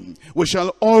with him, we shall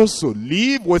also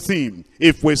live with him.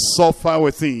 If we suffer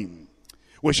with him,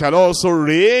 we shall also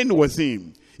reign with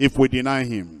him. If we deny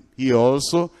him, he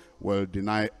also will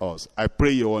deny us. I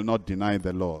pray you will not deny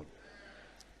the Lord.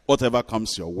 Whatever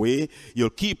comes your way, you'll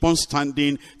keep on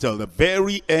standing till the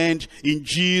very end in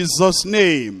Jesus'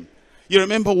 name. You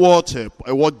remember what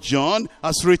John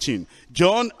has written.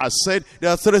 John has said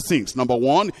there are three things. Number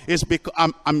one is because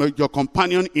I'm your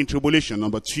companion in tribulation.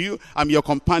 Number two, I'm your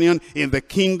companion in the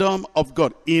kingdom of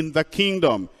God. In the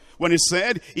kingdom. When he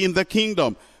said in the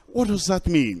kingdom, what does that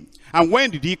mean? And when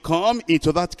did he come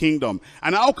into that kingdom?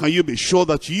 And how can you be sure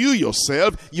that you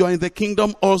yourself, you are in the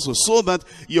kingdom also, so that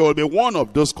you will be one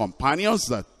of those companions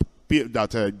that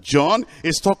John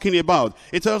is talking about?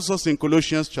 It tells us in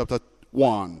Colossians chapter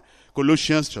 1.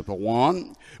 Colossians chapter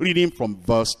 1, reading from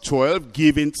verse 12,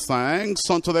 giving thanks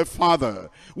unto the Father,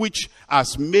 which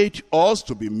has made us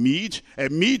to be meet,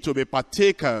 and meet to be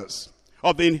partakers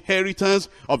of the inheritance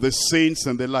of the saints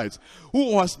and the lights,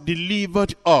 who has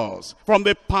delivered us from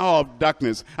the power of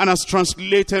darkness and has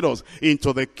translated us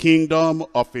into the kingdom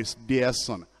of his dear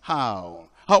Son. How?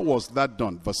 How was that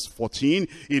done? Verse 14,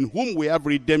 in whom we have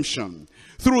redemption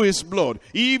through his blood,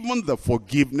 even the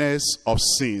forgiveness of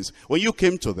sins. When you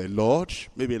came to the Lord,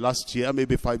 maybe last year,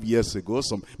 maybe 5 years ago,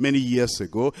 many years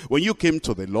ago, when you came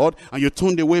to the Lord and you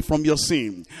turned away from your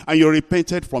sin and you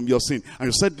repented from your sin and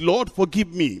you said, Lord,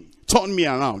 forgive me. Turn me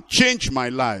around, change my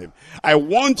life. I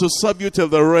want to serve you till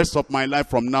the rest of my life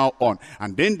from now on.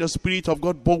 And then the Spirit of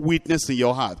God bore witness in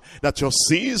your heart that your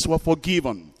sins were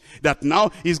forgiven. That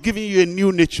now he's giving you a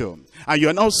new nature. And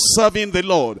you're now serving the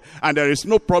Lord. And there is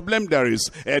no problem, there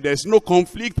is no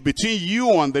conflict between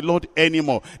you and the Lord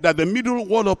anymore. That the middle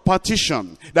wall of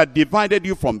partition that divided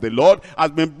you from the Lord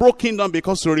has been broken down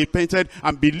because you repented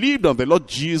and believed on the Lord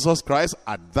Jesus Christ.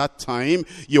 At that time,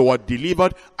 you were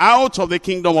delivered out of the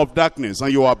kingdom of darkness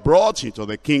and you are brought into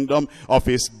the kingdom of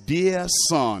his dear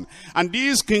Son. And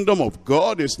this kingdom of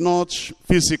God is not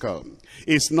physical.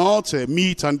 It's not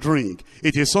meat and drink.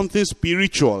 It is something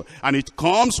spiritual, and it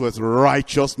comes with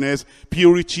righteousness,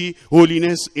 purity,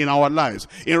 holiness in our lives.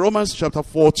 In Romans chapter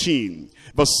 14,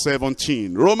 verse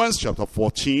 17. Romans chapter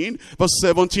 14, verse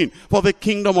 17. For the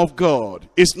kingdom of God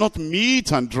is not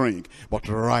meat and drink, but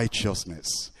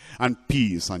righteousness and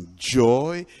peace and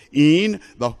joy in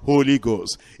the Holy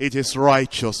Ghost. It is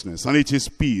righteousness and it is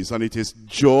peace and it is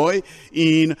joy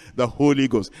in the Holy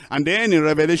Ghost. And then in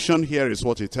Revelation, here is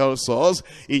what it tells us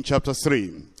in chapter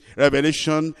 3.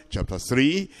 Revelation chapter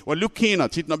 3, we're looking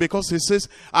at it now because it says,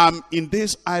 I'm in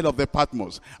this isle of the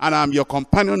Patmos, and I'm your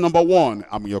companion. Number one,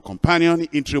 I'm your companion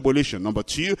in tribulation. Number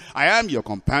two, I am your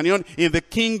companion in the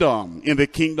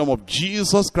kingdom of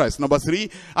Jesus Christ. Number three,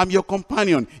 I'm your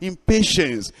companion in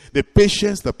patience, the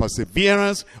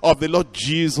perseverance of the Lord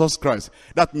Jesus Christ.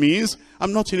 That means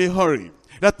I'm not in a hurry.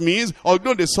 That means,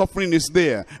 although the suffering is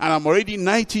there, and I'm already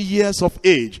 90 years of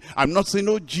age, I'm not saying,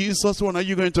 oh, Jesus, when are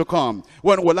you going to come?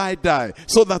 When will I die?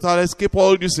 So that I'll escape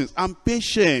all these things. I'm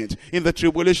patient in the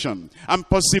tribulation. I'm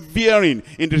persevering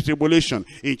in the tribulation.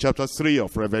 In chapter 3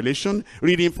 of Revelation,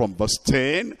 reading from verse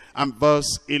 10 and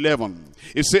verse 11.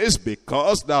 It says,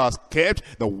 because thou hast kept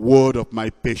the word of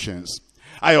my patience,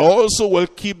 I also will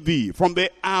keep thee from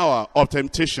the hour of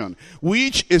temptation,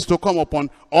 which is to come upon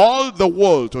all the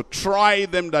world to try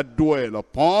them that dwell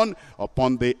upon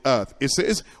the earth. It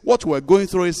says, what we're going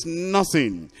through is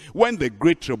nothing. When the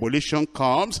great tribulation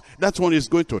comes, that one is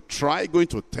going to try, going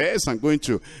to test, and going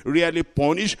to really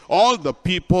punish all the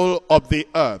people of the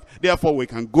earth. Therefore, we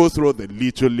can go through the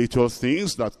little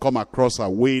things that come across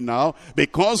our way now,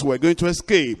 because we're going to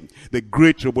escape the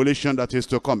great tribulation that is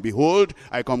to come. Behold,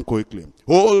 I come quickly.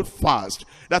 Hold fast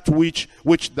that which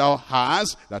thou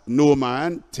hast, that no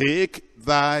man take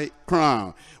thy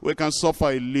crown. We can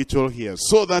suffer a little here,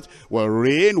 so that we'll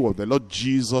reign with the Lord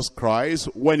Jesus Christ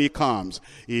when he comes.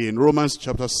 In Romans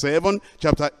chapter 7,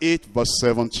 chapter 8, verse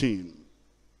 17.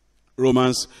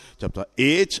 Romans chapter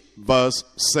 8, verse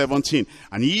 17.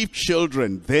 And if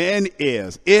children, then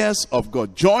heirs, heirs of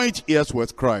God, joint heirs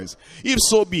with Christ, if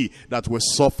so be that we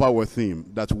suffer with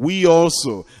him, that we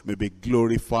also may be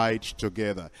glorified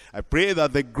together. I pray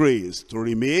that the grace to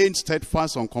remain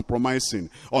steadfast, uncompromising,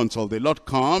 until the Lord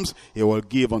comes, he will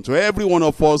give unto every one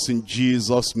of us in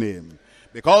Jesus' name.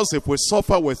 Because if we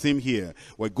suffer with him here,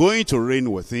 we're going to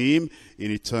reign with him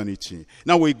in eternity.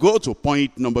 Now we go to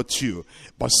point number 2.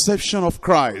 Perception of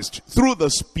Christ through the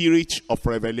spirit of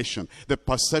revelation. The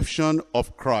perception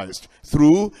of Christ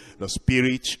through the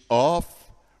spirit of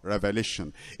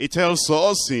revelation. It tells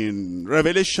us in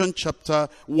Revelation chapter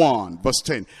 1 verse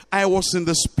 10, I was in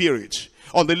the spirit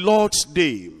on the Lord's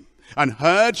day, and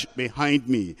heard behind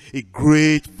me a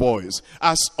great voice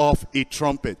as of a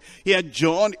trumpet. Here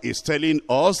John is telling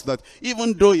us that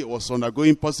even though he was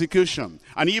undergoing persecution,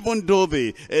 and even though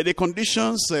the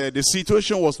conditions, the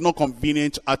situation was not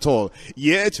convenient at all,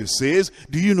 yet he says,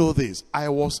 do you know this? I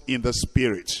was in the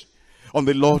spirit on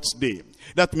the Lord's day.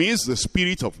 That means the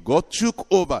Spirit of God took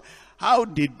over. How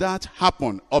did that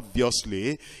happen?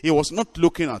 Obviously, he was not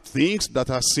looking at things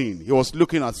that are seen. He was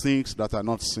looking at things that are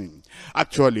not seen.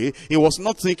 Actually, he was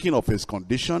not thinking of his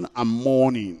condition and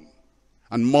mourning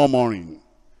and murmuring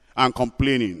and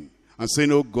complaining and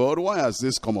saying, oh God, why has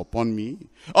this come upon me?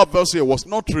 Obviously, he was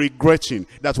not regretting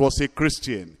that was a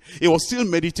Christian. He was still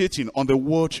meditating on the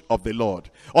word of the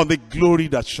Lord, on the glory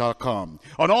that shall come,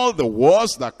 on all the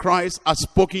words that Christ had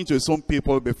spoken to his own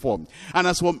people before. And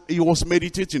as he was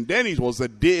meditating, then it was the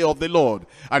day of the Lord.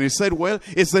 And he said, well,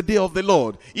 it's the day of the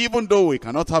Lord. Even though we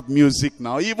cannot have music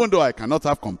now, even though I cannot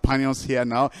have companions here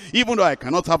now, even though I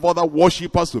cannot have other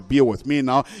worshippers to be with me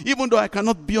now, even though I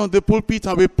cannot be on the pulpit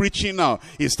and be preaching now,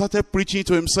 he started preaching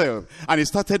to himself. And he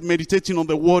started meditating on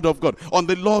the word of God. On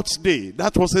the Lord's day,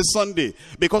 that was a Sunday.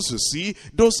 Because you see,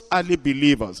 those early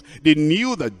believers, they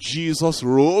knew that Jesus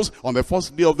rose on the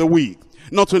first day of the week.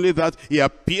 Not only that, he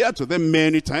appeared to them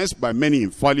many times by many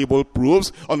infallible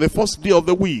proofs on the first day of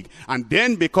the week. And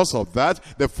then because of that,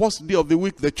 the first day of the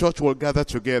week, the church will gather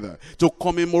together to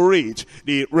commemorate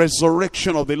the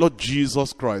resurrection of the Lord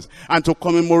Jesus Christ, and to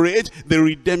commemorate the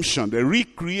redemption, the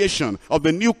recreation of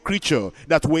the new creature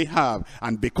that we have.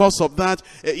 And because of that,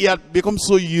 he had become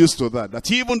so used to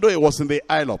that even though he was in the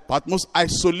Isle of Patmos,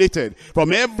 isolated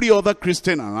from every other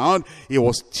Christian around, he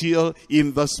was still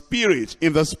in the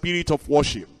spirit of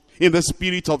worship, in the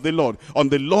spirit of the Lord, on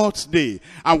the Lord's day.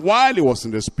 And while he was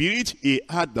in the spirit, he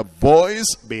had the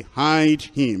voice behind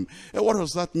him. And what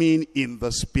does that mean, in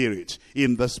the spirit?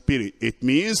 In the spirit, it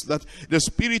means that the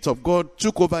Spirit of God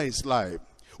took over his life,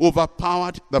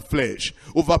 overpowered the flesh,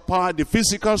 overpowered the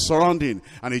physical surrounding,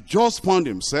 and he just found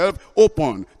himself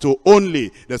open to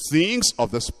only the things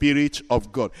of the Spirit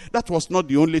of God. That was not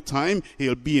the only time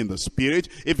he'll be in the spirit.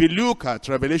 If you look at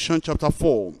Revelation chapter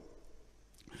 4,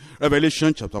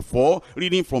 Revelation chapter 4,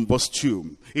 reading from verse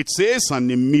 2. It says,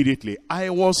 and immediately I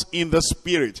was in the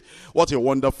Spirit. What a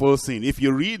wonderful thing. If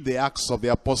you read the Acts of the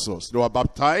Apostles, they were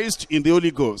baptized in the Holy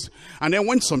Ghost. And then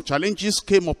when some challenges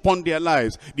came upon their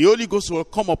lives, the Holy Ghost will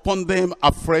come upon them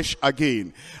afresh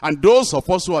again. And those of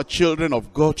us who are children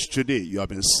of God today, you have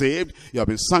been saved, you have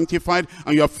been sanctified,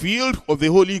 and you are filled with the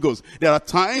Holy Ghost. There are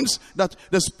times that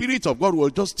the Spirit of God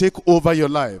will just take over your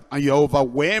life, and you are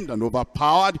overwhelmed and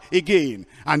overpowered again.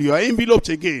 And you are enveloped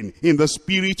again in the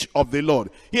Spirit of the Lord.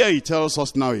 Here he tells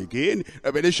us now again,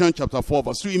 Revelation chapter 4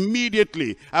 verse 2,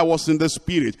 immediately I was in the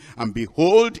Spirit, and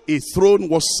behold, a throne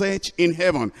was set in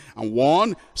heaven, and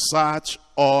one sat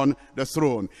on the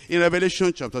throne. In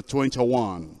Revelation chapter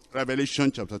 21,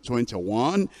 Revelation chapter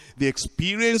 21, the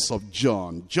experience of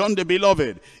John the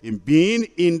beloved, in being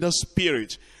in the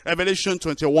Spirit. Revelation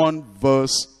 21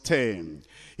 verse 10.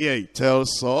 Here he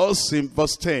tells us in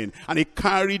verse 10, and he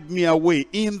carried me away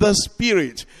in the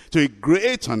Spirit to a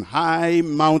great and high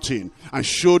mountain, and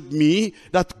showed me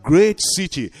that great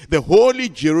city, the holy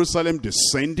Jerusalem,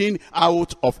 descending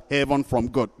out of heaven from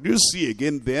God. Do you see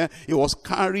again there? He was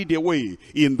carried away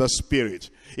in the Spirit.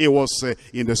 He was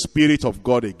in the Spirit of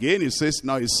God again. He says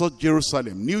now he saw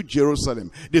Jerusalem, New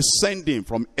Jerusalem, descending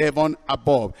from heaven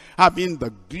above, having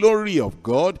the glory of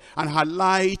God, and her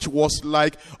light was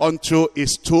like unto a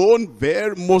stone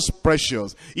very most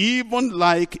precious, even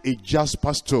like a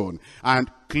jasper stone,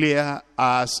 and clear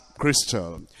as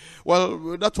crystal.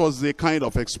 Well, that was the kind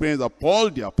of experience that Paul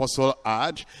the apostle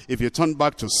had. If you turn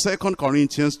back to 2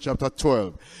 Corinthians chapter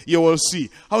 12, you will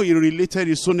see how he related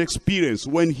his own experience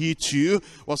when he too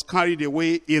was carried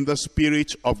away in the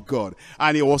Spirit of God.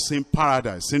 And he was in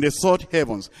paradise, in the third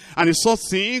heavens. And he saw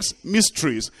things,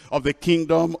 mysteries of the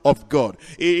kingdom of God.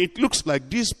 It looks like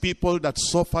these people that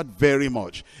suffered very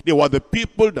much, they were the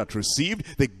people that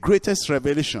received the greatest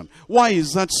revelation. Why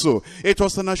is that so? It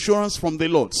was an assurance from the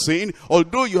Lord, saying,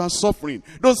 although you are suffering,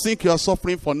 don't think you are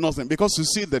suffering for nothing. Because you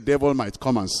see, the devil might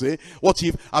come and say, what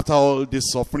if after all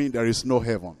this suffering there is no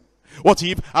heaven? What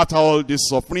if after all this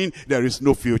suffering there is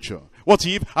no future? What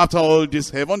if after all this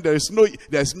heaven, there is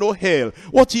no hell?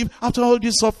 What if after all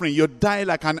this suffering, you die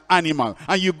like an animal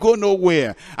and you go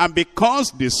nowhere? And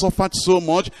because they suffered so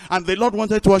much, and the Lord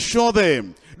wanted to assure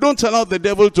them, don't allow the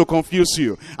devil to confuse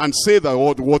you and say that,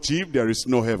 what if there is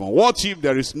no heaven? What if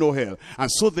there is no hell?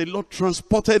 And so the Lord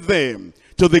transported them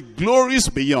to the glories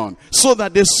beyond, so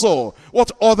that they saw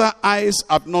what other eyes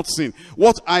have not seen,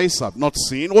 what eyes have not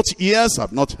seen, what ears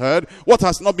have not heard, what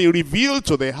has not been revealed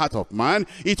to the heart of man.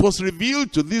 It was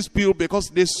revealed to these people because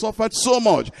they suffered so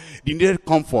much. They needed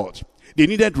comfort. They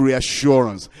needed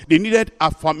reassurance. They needed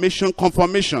affirmation,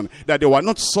 confirmation that they were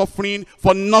not suffering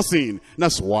for nothing.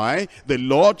 That's why the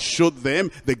Lord showed them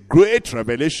the great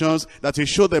revelations that he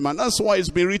showed them. And that's why it's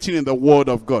been written in the word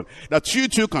of God, that you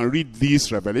too can read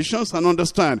these revelations and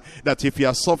understand that if you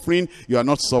are suffering, you are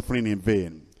not suffering in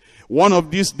vain. One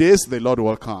of these days, the Lord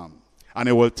will come and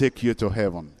he will take you to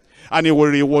heaven. And he will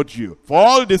reward you for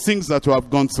all the things that you have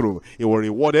gone through. He will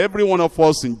reward every one of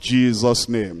us in Jesus'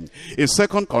 name. In 2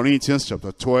 Corinthians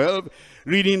chapter 12,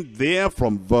 reading there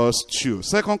from verse 2.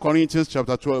 2 Corinthians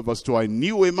chapter 12 verse 2. I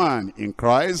knew a man in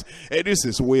Christ. It is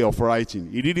his way of writing.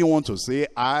 He didn't want to say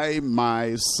I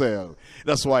myself.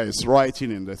 That's why it's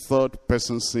writing in the third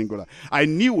person singular. I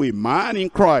knew a man in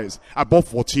Christ about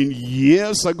 14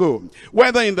 years ago.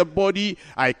 Whether in the body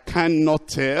I cannot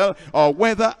tell, or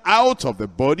whether out of the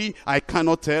body I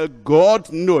cannot tell.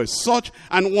 God knows. Such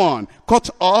an one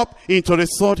caught up into the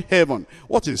third heaven.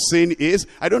 What he's saying is,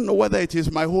 I don't know whether it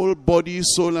is my whole body,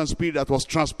 soul, and spirit that was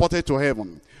transported to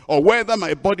heaven, or whether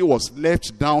my body was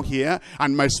left down here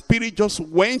and my spirit just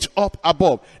went up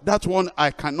above. That one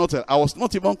I cannot tell. I was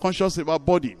not even conscious about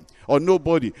body or no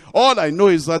body. All I know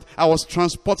is that I was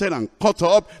transported and caught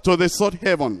up to the third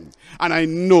heaven. And I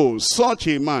know such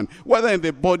a man, whether in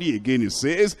the body, again it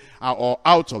says, or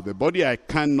out of the body, I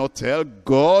cannot tell.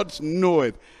 God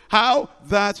knoweth how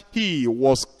that he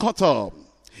was caught up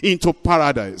into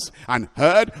paradise and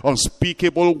heard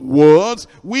unspeakable words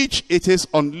which it is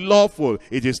unlawful.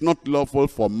 It is not lawful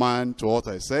for man to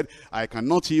utter. I said, I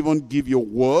cannot even give you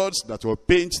words that will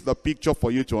paint the picture for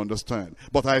you to understand.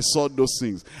 But I saw those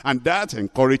things, and that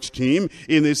encouraged him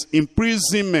in his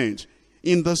imprisonment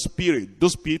in the spirit.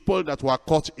 Those people that were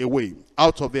caught away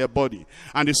out of their body,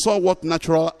 and they saw what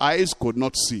natural eyes could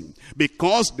not see,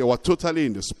 because they were totally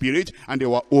in the spirit, and they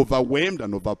were overwhelmed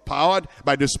and overpowered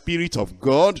by the Spirit of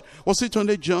God. Was it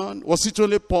only John? Was it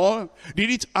only Paul? Did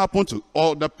it happen to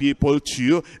other people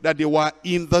too, that they were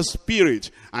in the spirit,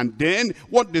 and then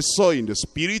what they saw in the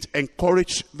spirit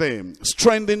encouraged them,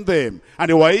 strengthened them, and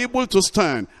they were able to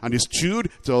stand, and they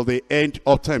stood till the end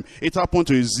of time? It happened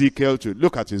to Ezekiel too.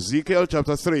 Look at Ezekiel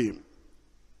chapter 3.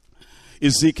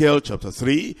 Ezekiel chapter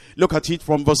 3, look at it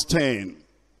from verse 10.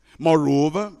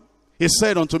 Moreover, he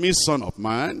said unto me, Son of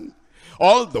man,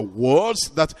 all the words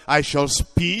that I shall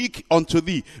speak unto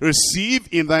thee, receive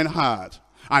in thine heart,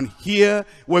 and hear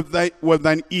with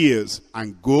thine ears,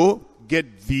 and go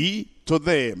get thee to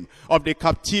them of the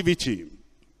captivity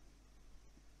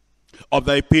of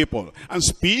thy people, and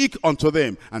speak unto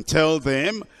them, and tell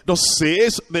them, thus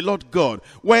says the Lord God,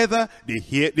 whether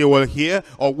they will hear,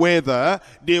 or whether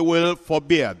they will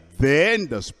forbear. Then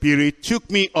the Spirit took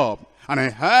me up, and I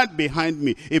heard behind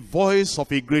me a voice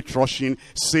of a great rushing,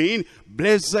 saying,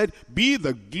 Blessed be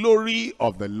the glory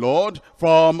of the Lord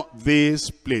from this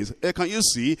place. Can you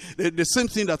see the same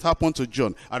thing that happened to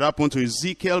John had happened to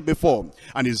Ezekiel before?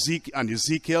 And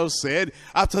Ezekiel said,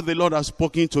 after the Lord has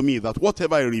spoken to me, that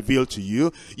whatever I reveal to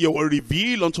you, you will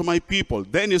reveal unto my people.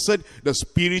 Then he said, the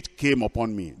Spirit came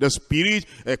upon me. The Spirit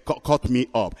caught me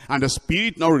up. And the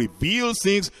Spirit now reveals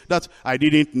things that I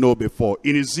didn't know before.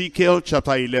 In Ezekiel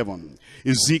chapter 11.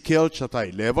 Ezekiel chapter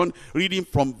 11, reading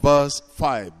from verse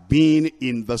 5. Being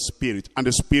in the Spirit, and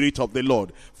the Spirit of the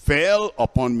Lord fell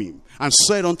upon me, and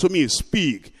said unto me,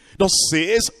 Speak, thus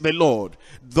says the Lord,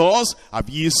 thus have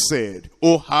ye said,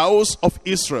 O house of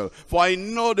Israel, for I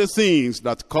know the things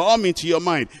that come into your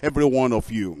mind, every one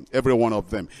of you, every one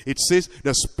of them. It says,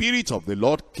 the Spirit of the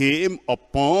Lord came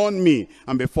upon me.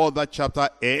 And before that chapter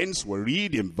ends, we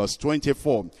read in verse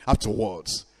 24,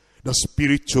 afterwards, the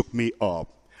Spirit took me up,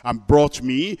 and brought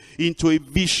me into a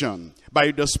vision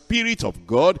by the Spirit of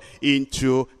God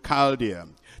into Chaldea,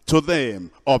 to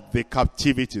them of the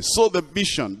captivity. So the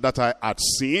vision that I had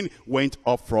seen went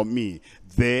up from me.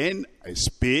 Then I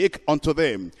spake unto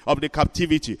them of the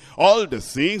captivity, all the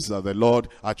things that the Lord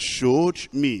had showed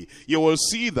me. You will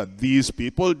see that these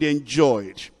people, they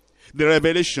enjoyed the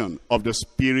revelation of the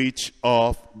Spirit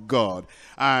of God.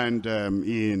 And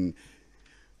in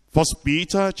 1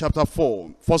 Peter chapter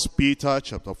 4,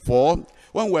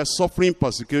 When we're suffering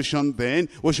persecution, then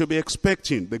we should be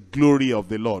expecting the glory of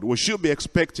the Lord. We should be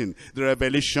expecting the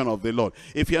revelation of the Lord.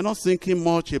 If you're not thinking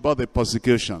much about the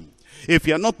persecution, if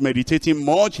you're not meditating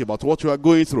much about what you are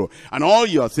going through, and all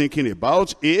you are thinking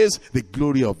about is the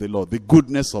glory of the Lord, the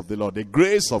goodness of the Lord, the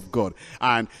grace of God,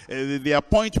 and the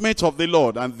appointment of the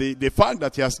Lord, and the fact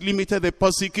that he has limited the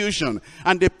persecution,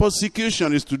 and the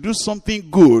persecution is to do something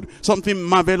good, something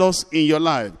marvelous in your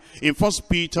life. In 1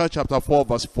 Peter chapter 4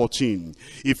 verse 14,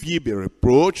 if ye be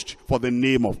reproached for the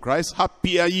name of Christ,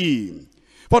 happy are ye,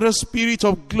 for the Spirit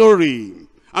of glory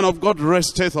and of God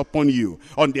resteth upon you.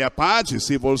 On their part he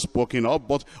is evil spoken of,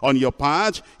 but on your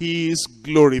part he is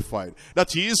glorified.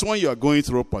 That is, when you are going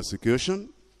through persecution,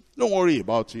 don't worry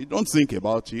about it. Don't think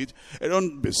about it.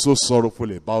 Don't be so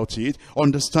sorrowful about it.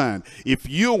 Understand, if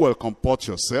you will comport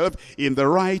yourself in the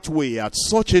right way at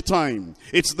such a time,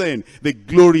 it's then the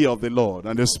glory of the Lord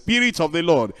and the Spirit of the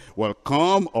Lord will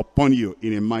come upon you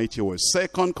in a mighty way.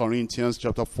 2 Corinthians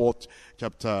chapter 4.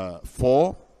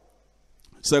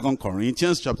 2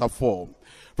 Corinthians chapter 4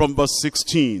 from verse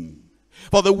 16.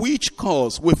 For the which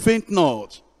cause we faint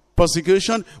not.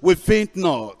 Persecution, we faint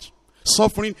not.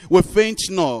 Suffering, we faint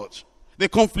not. The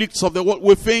conflicts of the world,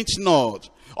 we faint not.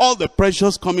 All the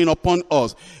pressures coming upon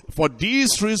us, for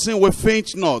this reason we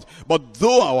faint not. But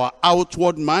though our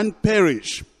outward man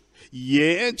perish,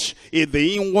 yet if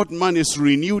the inward man is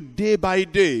renewed day by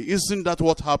day. Isn't that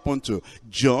what happened to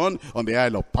John on the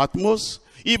Isle of Patmos?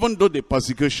 Even though the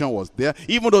persecution was there,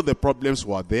 even though the problems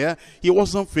were there, he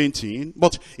wasn't fainting,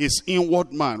 but his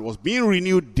inward man was being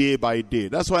renewed day by day.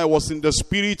 That's why I was in the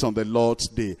Spirit on the Lord's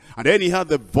day. And then he had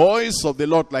the voice of the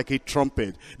Lord like a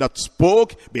trumpet that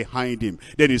spoke behind him.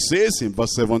 Then he says in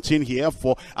verse 17 here,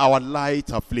 for our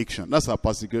light affliction. That's our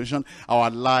persecution,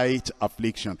 our light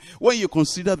affliction. When you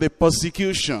consider the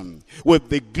persecution with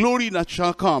the glory that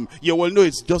shall come, you will know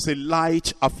it's just a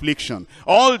light affliction.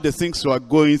 All the things you are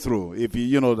going through, if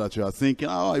you know that you are thinking,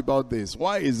 how about this?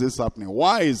 Why is this happening?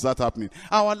 Why is that happening?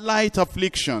 Our light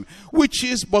affliction, which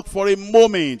is but for a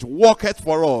moment, worketh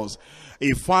for us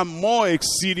a far more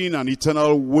exceeding and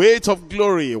eternal weight of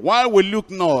glory, while we look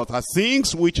not at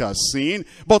things which are seen,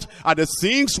 but at the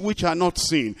things which are not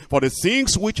seen. For the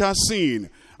things which are seen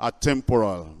are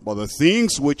temporal, but the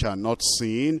things which are not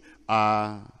seen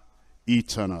are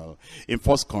eternal. In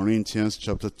 1 Corinthians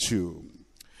chapter 2.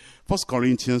 1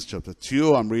 Corinthians chapter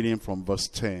 2, I'm reading from verse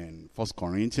 10. 1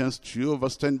 Corinthians 2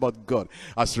 verse 10, but God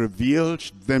has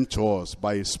revealed them to us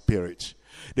by his Spirit.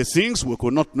 The things we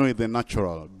could not know in the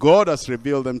natural, God has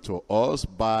revealed them to us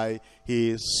by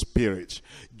his Spirit.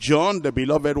 John, the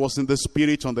beloved, was in the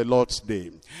Spirit on the Lord's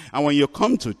day. And when you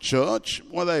come to church,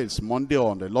 whether it's Monday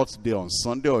or on the Lord's day, on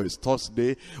Sunday or it's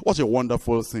Thursday, what a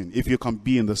wonderful thing if you can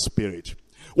be in the Spirit.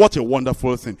 What a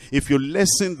wonderful thing if you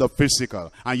lessen the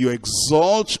physical and you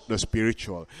exalt the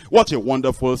spiritual. What a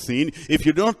wonderful thing if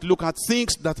you don't look at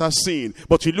things that are seen,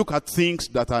 but you look at things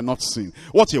that are not seen.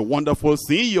 What a wonderful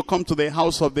thing you come to the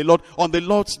house of the Lord on the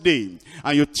Lord's day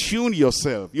and you tune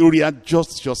yourself, you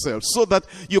readjust yourself so that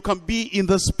you can be in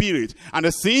the Spirit, and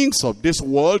the things of this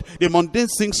world, the mundane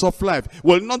things of life,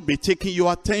 will not be taking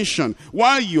your attention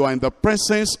while you are in the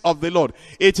presence of the Lord.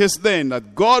 It is then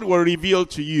that God will reveal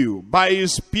to you by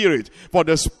his Spirit, for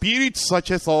the Spirit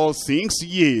searcheth all things,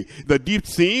 yea, the deep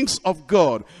things of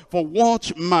God. For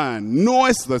what man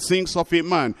knoweth the things of a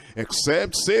man,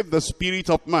 except save the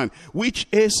Spirit of man, which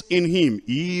is in him?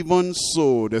 Even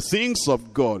so, the things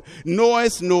of God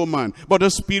knoweth no man, but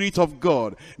the Spirit of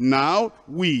God. Now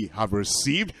we have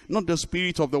received not the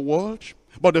spirit of the world,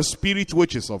 but the Spirit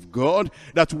which is of God,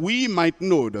 that we might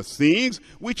know the things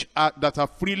which that are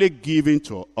freely given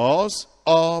to us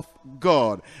of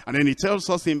God. And then he tells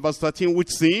us in verse 13,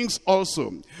 which things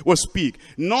also we speak,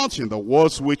 not in the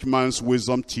words which man's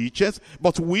wisdom teacheth,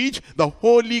 but which the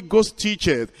Holy Ghost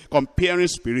teacheth, comparing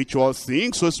spiritual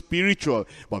things with spiritual.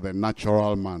 But the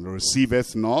natural man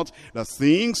receiveth not the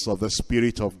things of the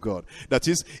Spirit of God. That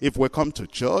is, if we come to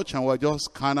church and we're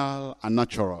just carnal and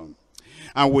natural,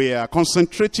 and we are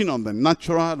concentrating on the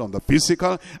natural, on the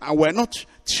physical, and we're not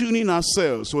tuning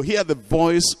ourselves to hear the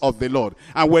voice of the Lord,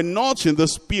 and we're not in the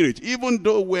Spirit, even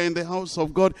though we're in the house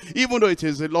of God, even though it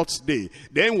is the Lord's day,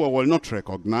 then we will not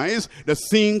recognize the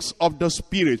things of the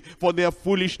Spirit, for they are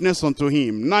foolishness unto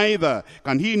him. Neither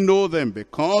can he know them,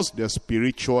 because they're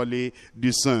spiritually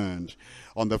discerned.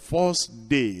 On the first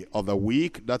day of the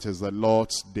week, that is the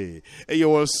Lord's day, and you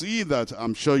will see that,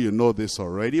 I'm sure you know this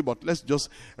already, but let's just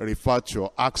refer to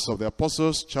Acts of the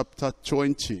Apostles chapter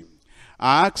 20.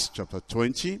 Acts chapter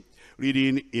 20,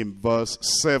 reading in verse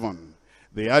 7.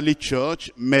 The early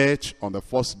church met on the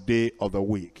first day of the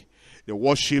week. They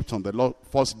worshipped on the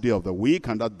first day of the week,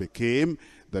 and that became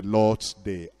the Lord's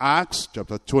Day. Acts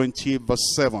chapter 20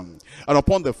 verse 7. And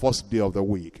upon the first day of the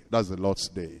week, that's the Lord's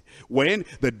Day, when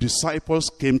the disciples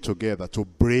came together to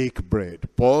break bread,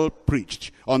 Paul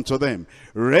preached unto them,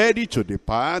 ready to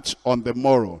depart on the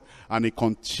morrow. And he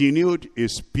continued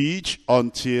his speech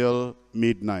until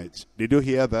midnight. Did you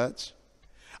hear that?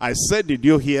 I said, did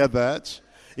you hear that?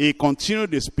 He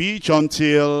continued his speech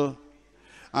until...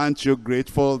 Aren't you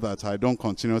grateful that I don't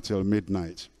continue till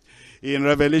midnight? In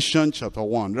Revelation chapter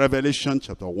 1,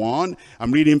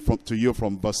 I'm reading to you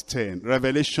from verse 10.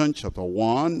 Revelation chapter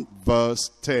 1, verse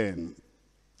 10.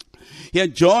 Here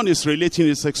John is relating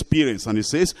his experience, and he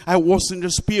says, I was in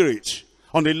the Spirit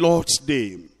on the Lord's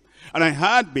day, and I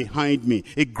heard behind me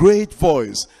a great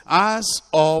voice as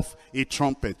of a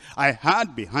trumpet. I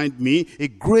heard behind me a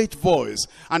great voice,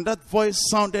 and that voice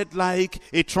sounded like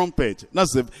a trumpet.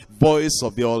 That's the voice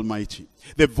of the Almighty.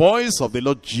 The voice of the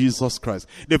Lord Jesus Christ.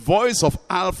 The voice of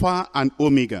Alpha and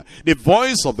Omega. The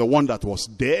voice of the one that was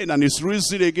dead and is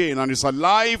risen again and is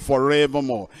alive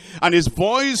forevermore. And his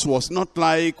voice was not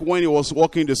like when he was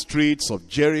walking the streets of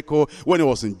Jericho, when he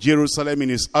was in Jerusalem in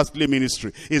his earthly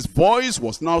ministry. His voice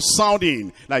was now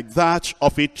sounding like that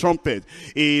of a trumpet.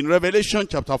 In Revelation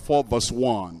chapter 4 verse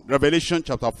 1. Revelation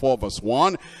chapter 4 verse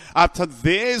 1. After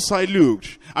this I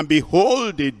looked, and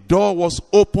behold, a door was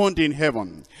opened in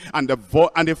heaven. And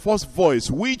the first voice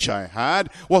which I heard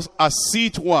was as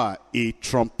it were a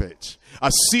trumpet.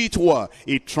 As it were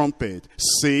a trumpet,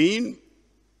 saying,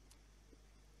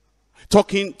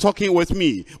 talking with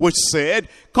me, which said,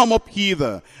 come up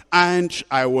hither, and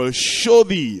I will show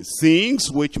thee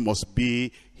things which must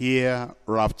be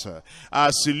hereafter.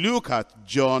 As you look at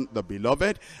John the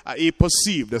beloved, he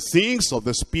perceived the things of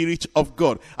the Spirit of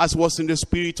God, as was in the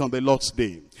Spirit on the Lord's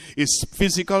day. His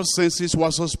physical senses were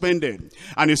suspended,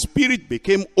 and his spirit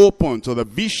became open to the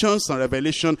visions and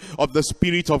revelation of the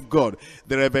Spirit of God.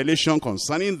 The revelation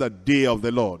concerning the day of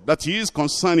the Lord, that is,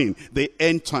 concerning the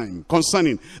end time,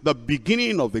 concerning the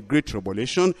beginning of the great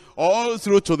tribulation, all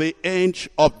through to the end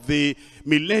of the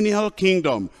millennial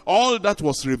kingdom. All that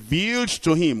was revealed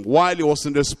to him while he was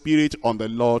in the Spirit on the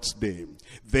Lord's day.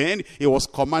 Then he was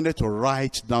commanded to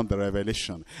write down the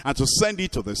revelation and to send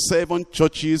it to the 7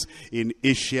 churches in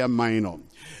Asia Minor.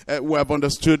 We have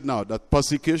understood now that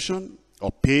persecution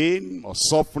or pain or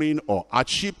suffering or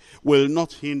hardship will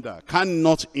not hinder,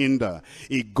 cannot hinder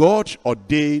a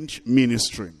God-ordained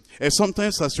ministry.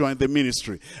 Sometimes as you are in the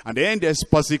ministry and then there's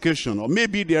persecution, or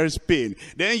maybe there is pain,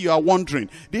 then you are wondering,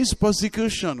 this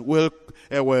persecution will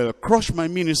crush my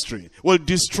ministry, will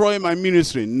destroy my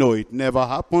ministry. No, it never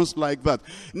happens like that.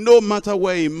 No matter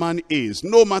where a man is,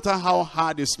 no matter how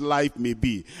hard his life may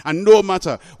be, and no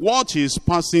matter what he is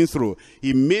passing through,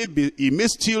 he may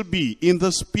still be in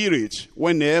the Spirit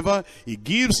whenever he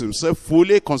gives himself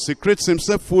fully, consecrates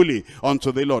himself fully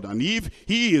unto the Lord. And if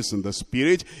he is in the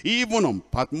Spirit, even on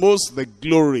Patmos, the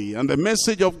glory and the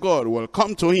message of God will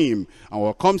come to him and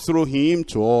will come through him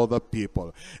to other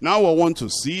people. Now I want to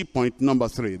see point number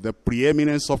 3, the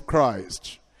preeminence of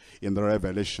Christ in the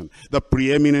revelation. The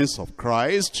preeminence of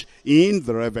Christ in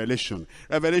the revelation.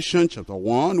 Revelation chapter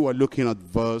 1, we're looking at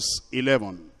verse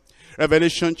 11.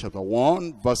 Revelation chapter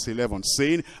 1, verse 11,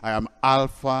 saying, I am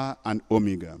Alpha and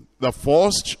Omega, the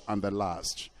first and the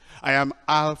last. I am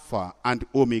Alpha and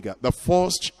Omega, the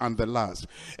first and the last.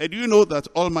 And do you know that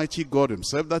Almighty God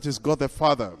himself, that is God the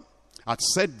Father, had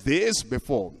said this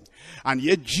before? And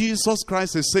yet Jesus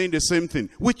Christ is saying the same thing,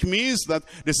 which means that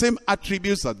the same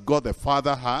attributes that God the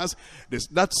Father has,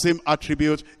 that same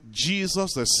attribute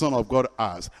Jesus the Son of God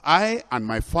has. I and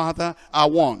my Father are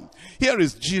one. Here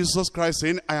is Jesus Christ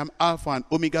saying, I am Alpha and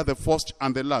Omega, the first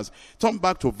and the last. Turn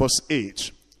back to verse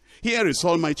 8. Here is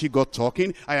Almighty God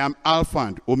talking. I am Alpha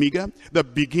and Omega, the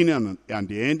beginning and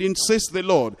the ending, says the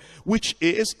Lord, which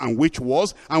is and which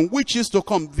was and which is to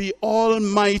come, the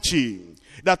Almighty.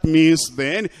 That means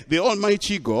then the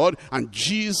Almighty God and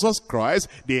Jesus Christ,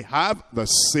 they have the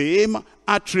same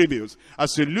attributes.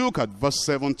 As you look at verse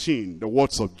 17, the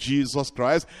words of Jesus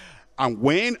Christ, and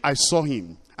when I saw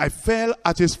him, I fell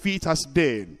at his feet as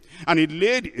dead. And he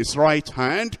laid his right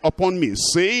hand upon me,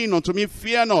 saying unto me,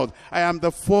 fear not, I am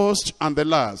the first and the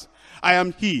last. I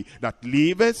am he that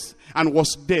liveth and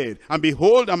was dead, and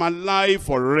behold, I am alive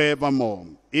forevermore.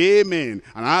 Amen.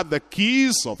 And I have the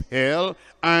keys of hell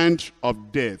and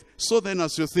of death. So then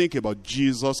as you think about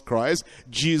Jesus Christ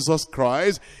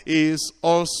is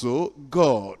also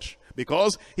God.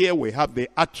 Because here we have the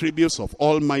attributes of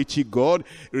Almighty God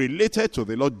related to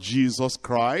the Lord Jesus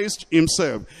Christ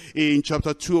himself. In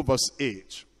chapter 2 verse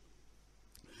 8.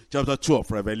 Chapter 2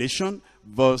 of Revelation,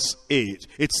 verse 8.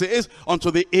 It says,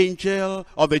 unto the angel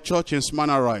of the church in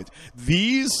Smyrna write,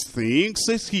 these things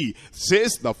says he,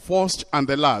 says the first and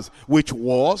the last, which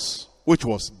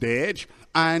was dead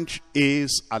and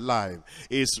is alive.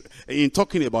 Is in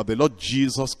talking about the Lord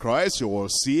Jesus Christ, you will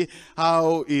see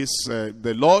how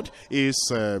the Lord is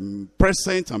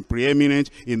present and preeminent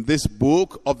in this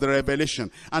book of the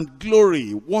Revelation. And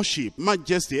glory, worship,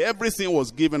 majesty, everything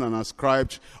was given and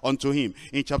ascribed unto him.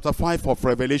 In chapter 5 of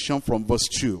Revelation from verse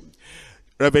 2.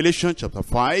 Revelation chapter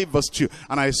 5 verse 2.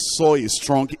 And I saw a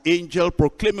strong angel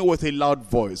proclaiming with a loud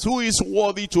voice, who is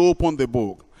worthy to open the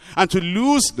book and to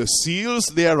loose the seals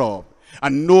thereof?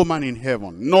 And no man in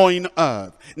heaven, nor in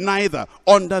earth, neither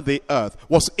under the earth,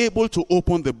 was able to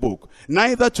open the book,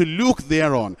 neither to look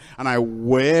thereon. And I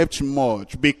wept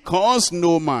much, because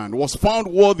no man was found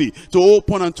worthy to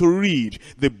open and to read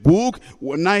the book,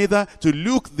 neither to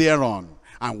look thereon.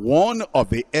 And one of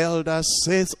the elders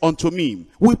saith unto me,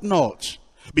 weep not.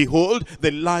 Behold,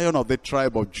 the Lion of the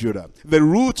tribe of Judah, the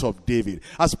root of David,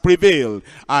 has prevailed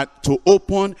to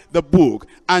open the book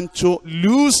and to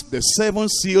loose the 7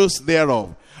 seals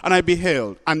thereof. And I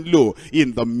beheld, and lo,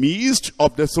 in the midst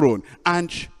of the throne,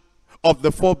 and of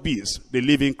the 4 beasts, the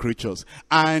living creatures,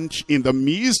 and in the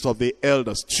midst of the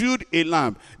elders stood a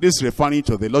lamb. This referring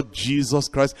to the Lord Jesus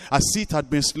Christ, as it had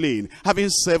been slain, having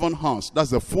 7 horns.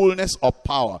 That's the fullness of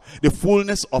power, the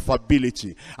fullness of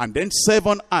ability. And then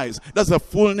 7 eyes. That's the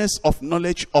fullness of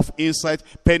knowledge, of insight,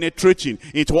 penetrating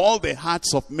into all the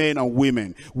hearts of men and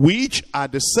women, which are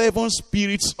the 7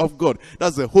 spirits of God.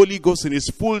 That's the Holy Ghost in his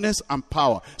fullness and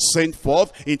power, sent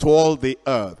forth into all the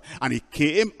earth. And he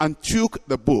came and took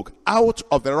the book out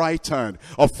of the right hand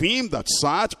of him that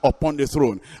sat upon the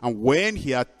throne. And when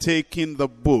he had taken the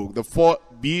book, the 4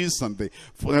 beasts and the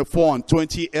 24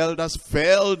 elders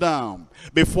fell down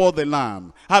before the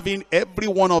Lamb, having every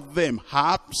one of them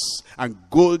harps and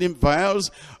golden vials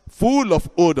full of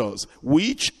odors,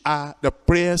 which are the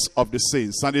prayers of the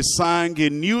saints. And they sang a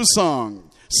new song,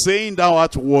 saying, thou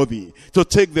art worthy to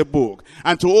take the book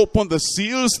and to open the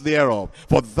seals thereof.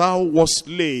 For thou wast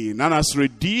slain and hast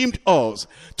redeemed us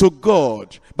to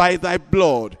God by thy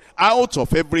blood out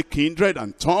of every kindred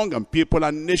and tongue and people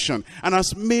and nation, and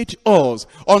hast made us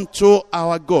unto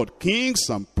our God kings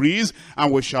and priests,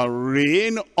 and we shall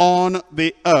reign on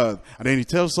the earth. And then he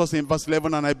tells us in verse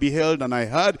 11, and I beheld and I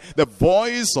heard the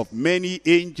voice of many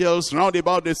angels round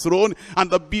about the throne, and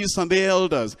the beasts and the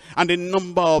elders, and the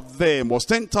number of them was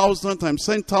 10,000 times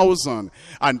 10,000,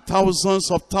 and thousands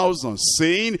of thousands,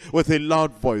 saying with a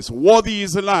loud voice, worthy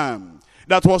is the Lamb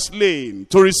that was slain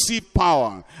to receive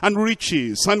power and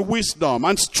riches and wisdom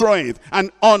and strength and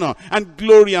honor and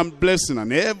glory and blessing.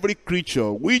 And every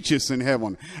creature which is in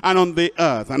heaven and on the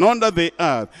earth and under the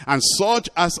earth, and such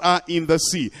as are in the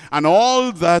sea, and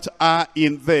all that are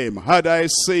in them, heard I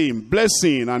saying,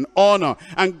 blessing and honor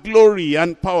and glory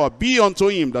and power be unto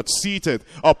him that sitteth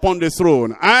upon the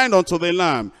throne and unto the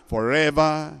Lamb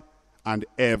forever and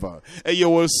ever. And you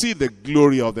will see the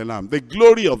glory of the Lamb, the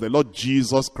glory of the Lord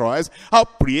Jesus Christ, how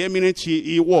preeminent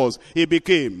he was. He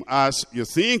became, as you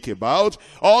think about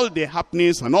all the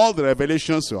happenings and all the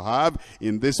revelations you have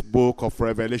in this book of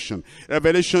Revelation.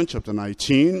 Revelation chapter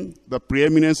 19, the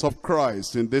preeminence of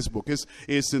Christ in this book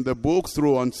is in the book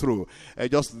through and through.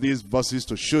 Just these verses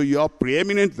to show you how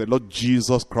preeminent the Lord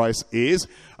Jesus Christ is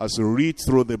as you read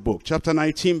through the book. Chapter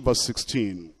 19, verse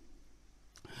 16.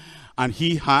 And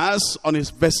he has on his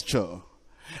vesture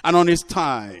and on his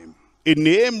thigh a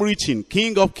name written,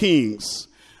 King of Kings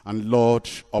and Lord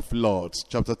of Lords.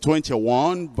 Chapter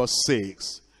 21, verse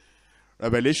 6.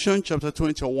 Revelation chapter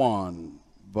 21,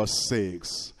 verse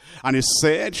 6. And he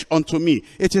said unto me,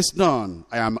 it is done.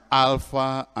 I am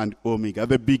Alpha and Omega,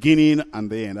 the beginning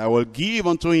and the end. I will give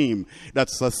unto him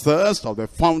that's the thirst of the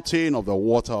fountain of the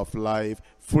water of life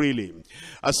freely.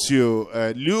 As you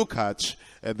look at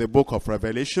the book of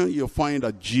Revelation, you find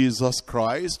that Jesus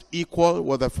Christ equal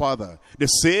with the Father, the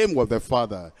same with the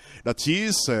Father. That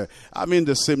is,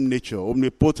 the same nature,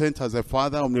 omnipotent as the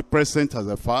Father, omnipresent as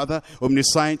the Father,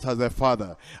 omniscient as the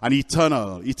Father, and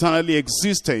eternal, eternally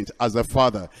existent as the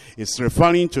Father. It's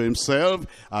referring to himself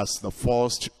as the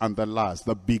first and the last,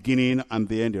 the beginning and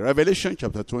the end. Revelation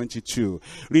chapter 22,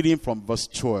 reading from verse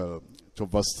 12 to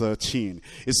verse 13.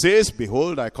 It says,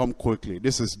 behold, I come quickly.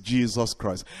 This is Jesus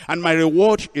Christ. And my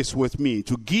reward is with me,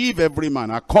 to give every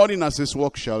man according as his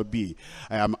work shall be.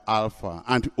 I am Alpha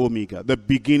and Omega, the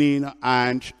beginning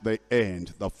and the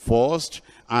end, the first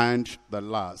and the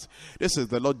last. This is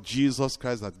the Lord Jesus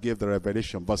Christ that gave the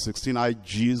revelation. Verse 16, I,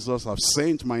 Jesus, have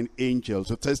sent mine angel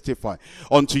to testify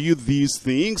unto you these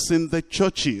things in the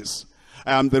churches.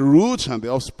 I am the root and the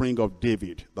offspring of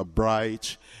David, the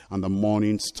bright and the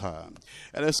morning star.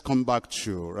 And let's come back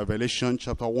to Revelation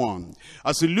chapter 1.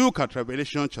 As you look at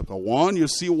Revelation chapter 1, you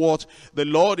see what the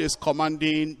Lord is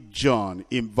commanding John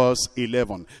in verse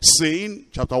 11. Saying,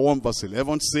 chapter 1 verse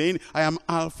 11, saying, I am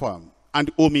Alpha and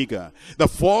Omega, the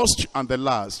first and the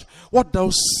last. What thou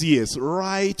seest,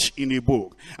 write in a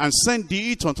book, and send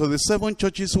it unto the 7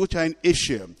 churches which are in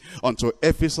Asia, unto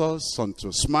Ephesus, unto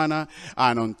Smyrna,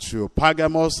 and unto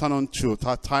Pergamos, and unto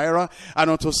Thyatira, and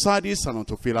unto Sardis, and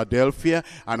unto Philadelphia,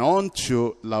 and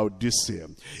unto Laodicea.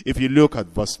 If you look at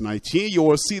verse 19, you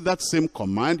will see that same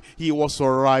command. He was to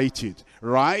write it.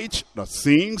 Write the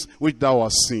things which thou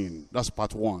hast seen. That's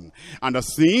part 1. And the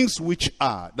things which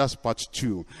are. That's part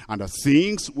 2. And the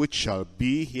things which shall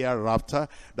be hereafter.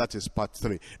 That is part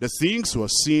 3. The things we are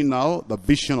seeing now, the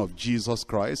vision of Jesus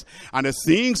Christ. And the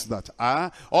things that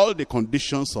are, all the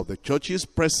conditions of the churches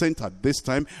present at this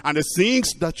time. And the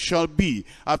things that shall be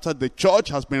after the church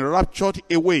has been raptured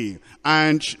away.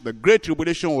 And the great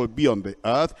tribulation will be on the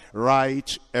earth.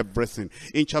 Write everything.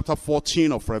 In chapter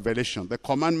 14 of Revelation, the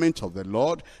commandment of the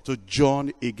Lord to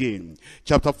John again.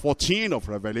 Chapter 14 of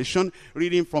Revelation,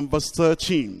 reading from verse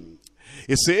 13.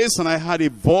 It says, and I heard a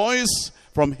voice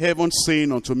from heaven saying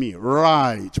unto me,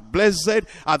 write, blessed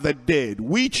are the dead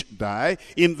which die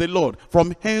in the Lord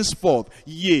from henceforth,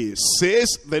 yea,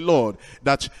 says the Lord,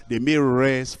 that they may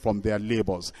rest from their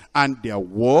labors, and their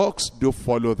works do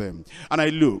follow them. And I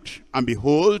looked, and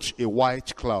behold, a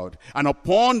white cloud, and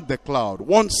upon the cloud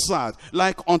one sat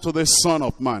like unto the Son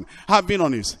of Man, having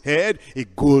on his head a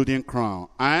golden crown,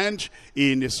 and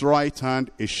in his right hand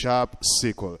a sharp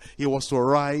sickle. He was to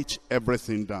write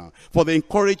everything down for the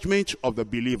encouragement of the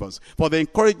believers. For the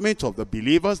encouragement of the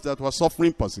believers that were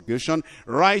suffering persecution,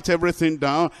 write everything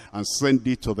down and send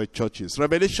it to the churches.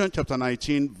 Revelation chapter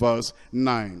 19 verse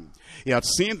 9. He had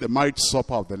seen the marriage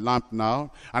supper of the Lamb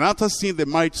now, and after seeing the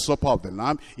marriage supper of the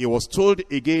Lamb, he was told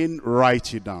again,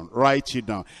 write it down, write it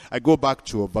down. I go back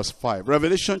to verse 5.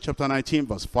 Revelation chapter 19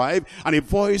 verse 5, and a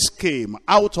voice came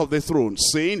out of the throne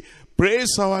saying,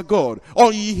 praise our God,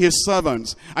 all ye his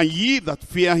servants, and ye that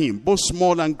fear him, both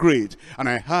small and great. And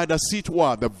I heard as it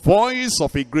were the voice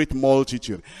of a great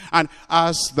multitude, and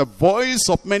as the voice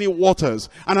of many waters,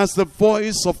 and as the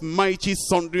voice of mighty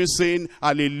thundering, saying,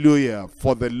 Hallelujah,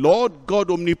 for the Lord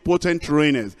God omnipotent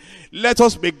reigneth. Let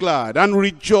us be glad and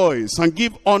rejoice and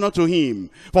give honor to him,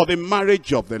 for the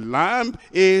marriage of the Lamb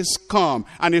is come,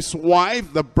 and his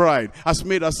wife the bride has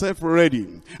made herself ready.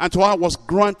 And to her was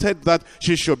granted that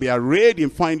she should be arrayed in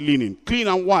fine linen, clean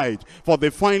and white, for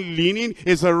the fine linen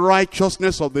is the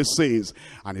righteousness of the saints.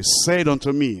 And he said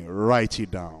unto me, write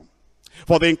it down.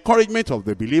 For the encouragement of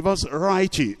the believers,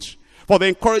 write it. For the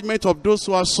encouragement of those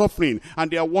who are suffering, and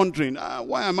they are wondering,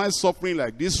 why am I suffering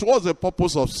like this? What's the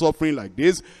purpose of suffering like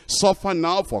this? Suffer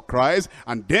now for Christ,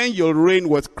 and then you'll reign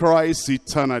with Christ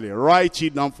eternally. Write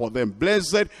it down for them.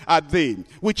 Blessed are they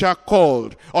which are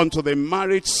called unto the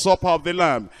marriage supper of the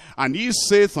Lamb. And he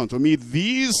saith unto me,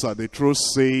 these are the true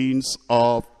saints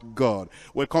of God.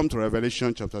 We'll come to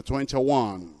Revelation chapter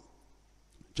 21.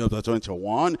 Chapter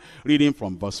 21, reading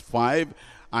from verse 5.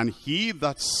 And he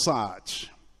that sat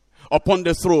upon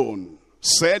the throne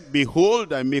said,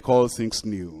 behold, I make all things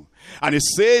new. And he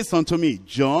says unto me,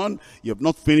 John, you have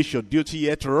not finished your duty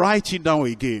yet. Write it down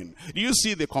again. Do you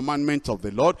see the commandment of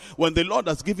the Lord? When the Lord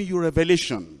has given you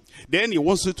revelation, then he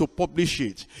wants you to publish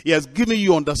it. He has given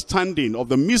you understanding of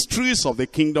the mysteries of the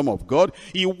kingdom of God.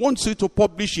 He wants you to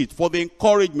publish it for the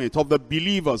encouragement of the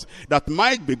believers that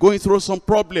might be going through some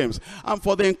problems, and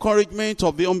for the encouragement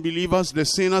of the unbelievers, the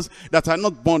sinners that are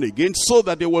not born again, so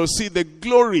that they will see the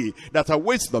glory that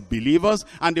awaits the believers,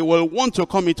 and they will want to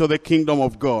come into the kingdom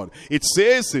of God. It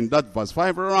says in that verse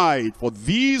 5, right, for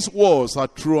these words are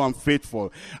true and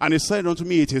faithful. And he said unto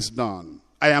me, it is done.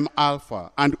 I am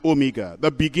Alpha and Omega,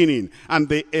 the beginning and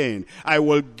the end. I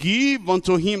will give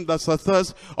unto him that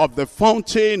thirsts of the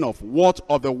fountain of what?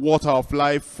 Of the water of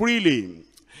life freely.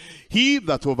 He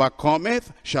that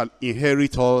overcometh shall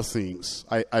inherit all things.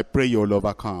 I pray you will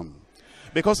overcome.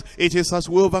 Because it is as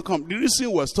we overcome. The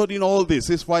reason we're studying all this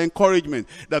is for encouragement,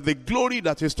 that the glory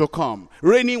that is to come,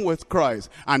 reigning with Christ,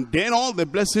 and then all the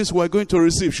blessings we're going to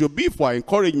receive should be for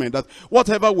encouragement, that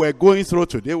whatever we're going through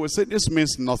today, we say this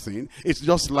means nothing. It's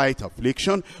just light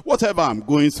affliction. Whatever I'm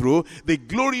going through, the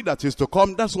glory that is to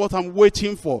come, that's what I'm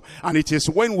waiting for. And it is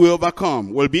when we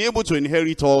overcome, we'll be able to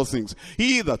inherit all things.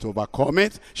 He that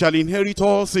overcometh shall inherit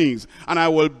all things, and I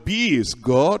will be his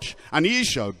God, and he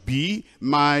shall be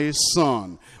my son.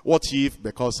 What if,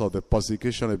 because of the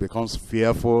persecution, he becomes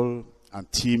fearful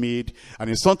and timid,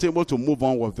 and is not able to move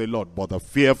on with the Lord? But the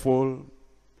fearful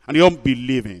and the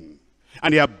unbelieving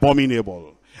and the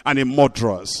abominable, and the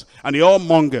murderers, and the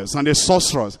whoremongers, and the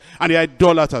sorcerers, and the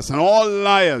idolaters, and all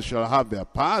liars shall have their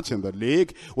part in the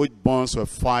lake which burns with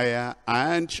fire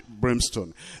and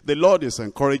brimstone. The Lord is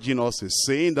encouraging us, is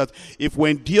saying that if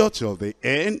we endure till the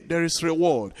end, there is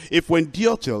reward. If we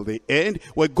endure till the end,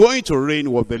 we're going to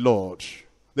reign with the Lord.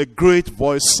 The great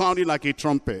voice sounding like a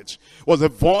trumpet was the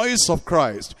voice of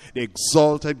Christ, the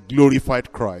exalted,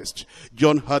 glorified Christ.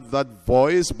 John heard that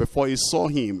voice before he saw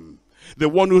him. The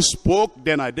one who spoke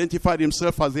then identified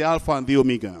himself as the Alpha and the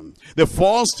Omega, the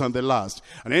first and the last.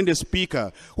 And then the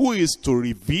speaker, who is to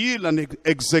reveal and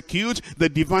execute the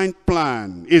divine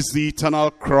plan, is the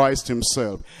eternal Christ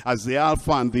himself as the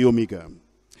Alpha and the Omega.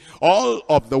 All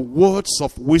of the words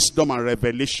of wisdom and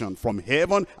revelation from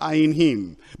heaven are in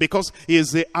him, because he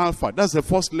is the Alpha. That's the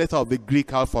first letter of the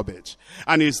Greek alphabet.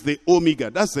 And is the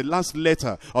Omega. That's the last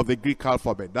letter of the Greek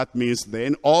alphabet. That means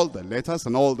then all the letters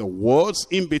and all the words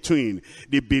in between,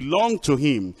 they belong to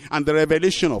him. And the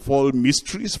revelation of all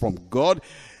mysteries from God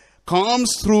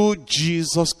comes through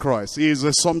Jesus Christ. He is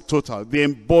the sum total, the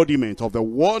embodiment of the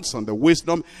words and the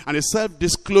wisdom and the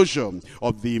self-disclosure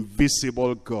of the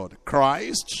invisible God.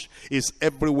 Christ is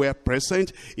everywhere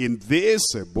present in this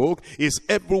book, is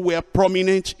everywhere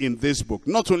prominent in this book.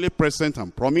 Not only present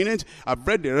and prominent, I've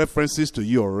read the references to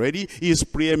you already. He is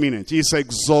preeminent, he is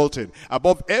exalted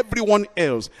above everyone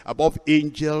else, above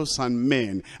angels and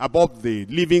men, above the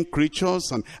living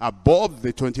creatures and above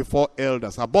the 24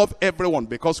 elders, above everyone,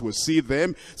 because we see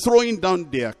them throwing down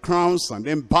their crowns and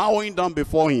then bowing down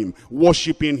before him,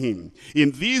 worshiping him.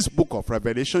 In this book of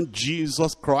Revelation,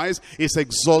 Jesus Christ is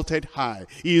exalted high.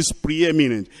 He is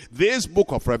preeminent. This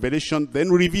book of Revelation then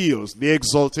reveals the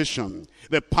exaltation,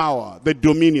 the power, the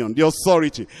dominion, the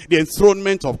authority, the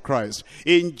enthronement of Christ.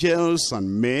 Angels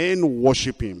and men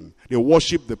worship him. They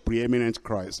worship the preeminent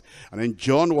Christ. And then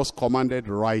John was commanded,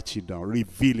 write it down,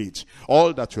 reveal it,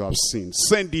 all that you have seen,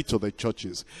 send it to the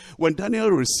churches. When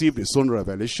Daniel received his own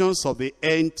revelations of the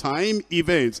end time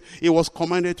events, he was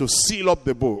commanded to seal up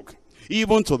the book,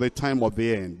 even to the time of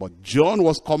the end. But John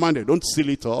was commanded, don't seal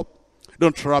it up,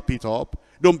 don't wrap it up,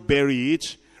 don't bury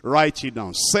it, write it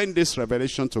down. Send this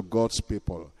revelation to God's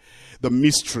people. The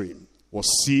mystery was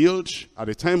sealed at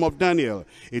the time of Daniel.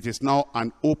 It is now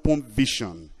an open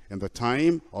vision in the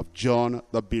time of John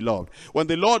the Beloved. When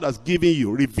the Lord has given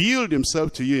you, revealed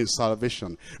himself to you in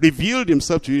salvation, revealed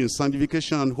himself to you in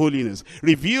sanctification and holiness,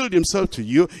 revealed himself to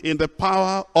you in the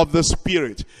power of the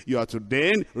Spirit, you are to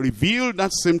then reveal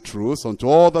that same truth unto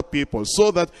other people,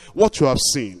 so that what you have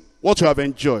seen, what you have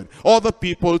enjoyed, other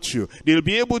people too, they'll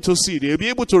be able to see, they'll be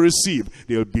able to receive,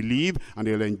 they'll believe, and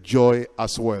they'll enjoy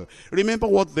as well. Remember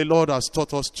what the Lord has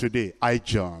taught us today. I,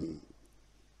 John,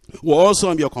 who also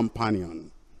am your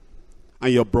companion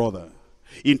and your brother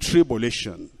in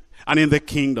tribulation and in the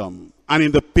kingdom and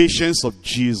in the patience of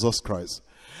Jesus Christ.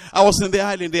 I was in the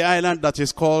island that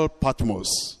is called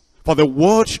Patmos, for the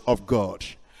word of God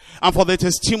and for the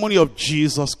testimony of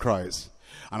Jesus Christ.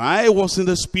 And I was in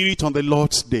the Spirit on the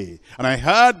Lord's day, and I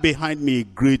heard behind me a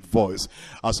great voice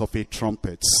as of a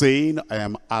trumpet, saying, I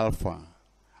am Alpha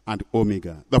and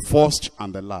Omega, the first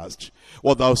and the last.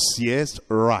 What thou seest,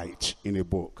 write in a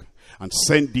book, and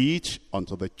send it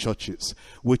unto the churches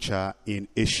which are in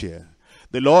Asia.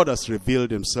 The Lord has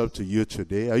revealed himself to you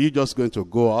today. Are you just going to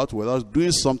go out without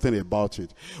doing something about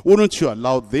it? Wouldn't you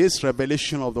allow this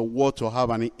revelation of the word to have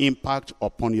an impact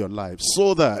upon your life,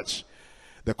 so that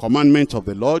the commandment of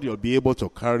the Lord you'll be able to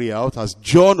carry out as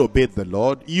John obeyed the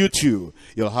Lord? You too,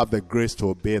 you'll have the grace to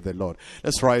obey the Lord.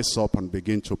 Let's rise up and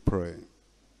begin to pray.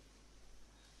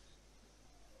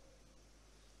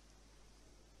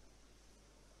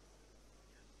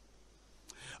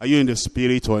 Are you in the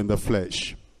spirit or in the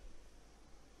flesh?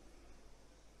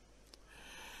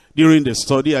 During the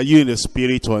study, are you in the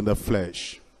spirit or in the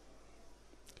flesh?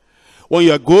 When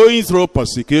you are going through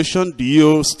persecution, do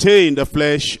you stay in the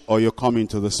flesh or you come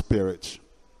into the spirit?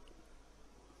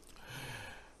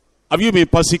 Have you been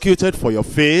persecuted for your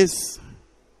faith?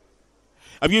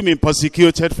 Have you been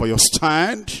persecuted for your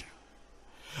stand?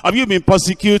 Have you been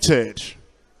persecuted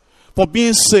for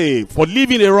being saved, for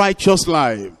living a righteous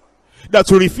life? That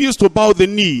you refuse to bow the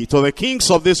knee to the kings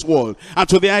of this world and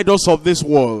to the idols of this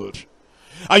world.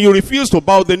 And you refuse to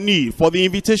bow the knee for the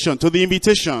invitation, to the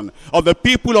invitation of the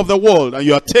people of the world, and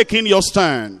you are taking your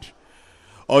stand.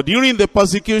 Or during the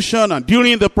persecution and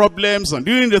during the problems and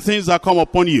during the things that come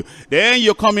upon you, then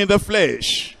you come in the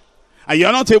flesh, and you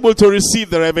are not able to receive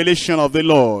the revelation of the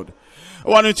Lord.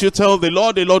 Why don't you tell the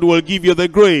Lord will give you the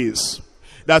grace,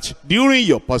 that during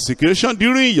your persecution,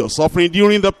 during your suffering,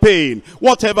 during the pain,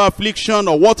 whatever affliction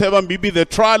or whatever may be the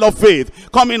trial of faith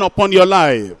coming upon your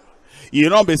life, You'll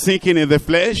not be thinking in the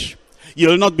flesh.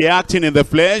 You'll not be acting in the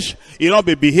flesh. You'll not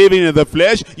be behaving in the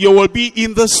flesh. You will be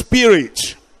in the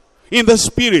spirit. In the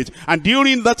spirit. And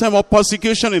during that time of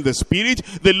persecution in the spirit,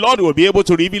 the Lord will be able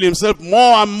to reveal himself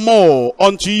more and more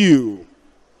unto you.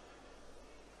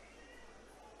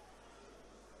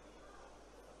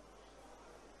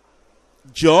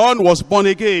 John was born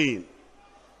again.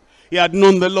 He had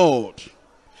known the Lord.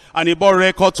 And he bore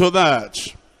record to that.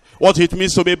 What it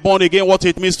means to be born again, what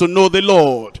it means to know the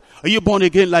Lord. Are you born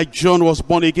again like John was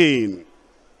born again?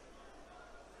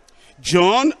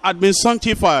 John had been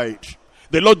sanctified.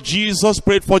 The Lord Jesus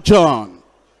prayed for John.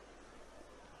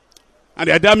 And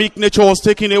the Adamic nature was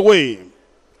taken away.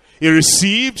 He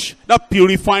received that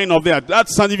purifying of that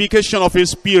sanctification of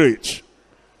his spirit.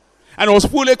 And was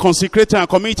fully consecrated and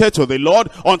committed to the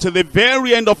Lord until the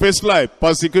very end of his life.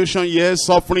 Persecution, yes.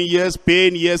 Suffering, yes.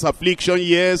 Pain, yes. Affliction,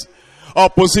 yes.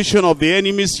 Opposition of the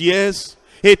enemies, yes.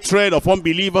 Hatred of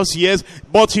unbelievers, yes.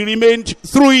 But he remained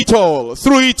through it all.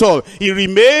 Through it all. He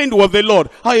remained with the Lord.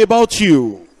 How about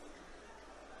you?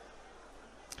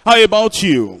 How about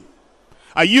you?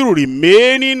 Are you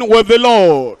remaining with the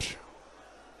Lord?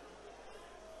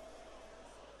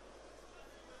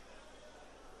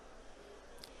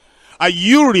 Are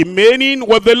you remaining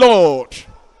with the Lord?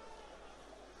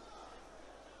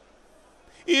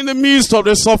 In the midst of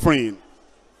the suffering.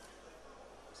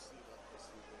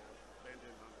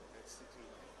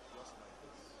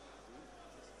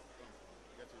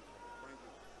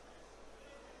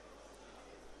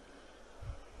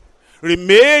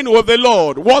 Remain with the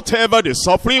Lord. Whatever the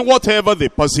suffering, whatever the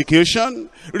persecution,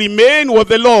 remain with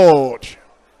the Lord.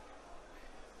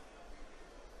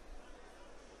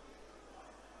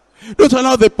 Don't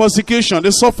allow the persecution,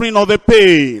 the suffering, or the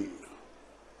pain.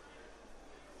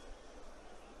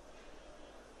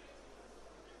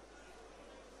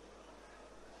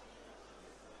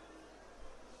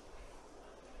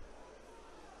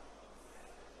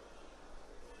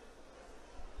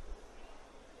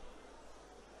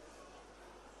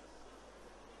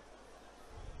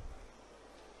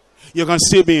 You can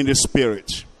still be in the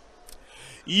spirit.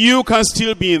 You can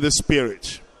still be in the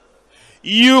spirit.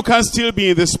 You can still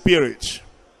be in the spirit.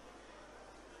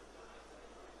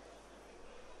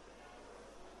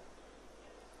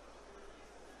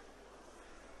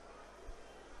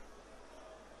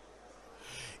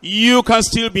 You can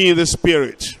still be in the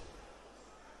spirit.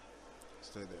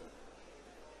 Stay there.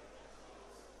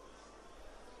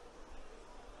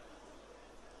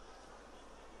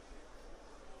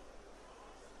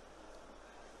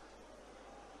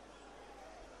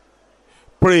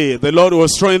 Pray. The Lord will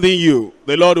strengthen you.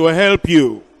 The Lord will help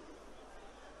you.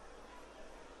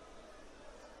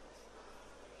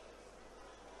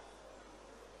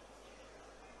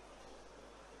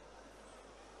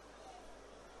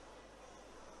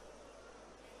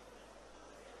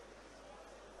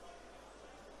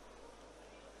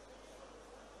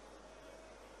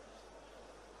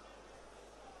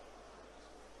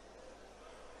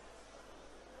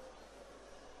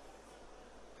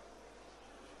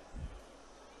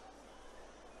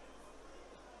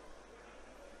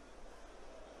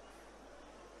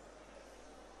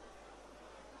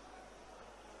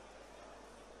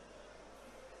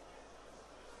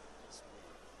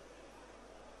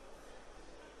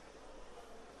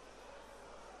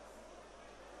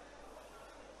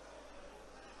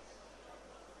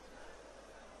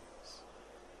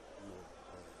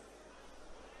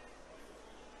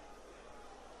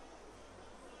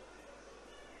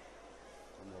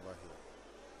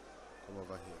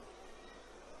 Over here.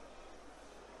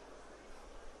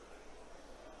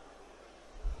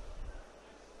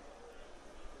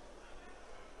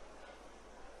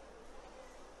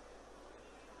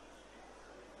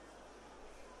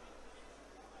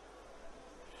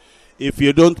 If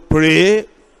you don't pray,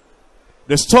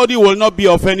 the study will not be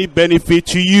of any benefit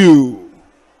to you.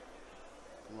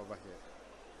 Come over here.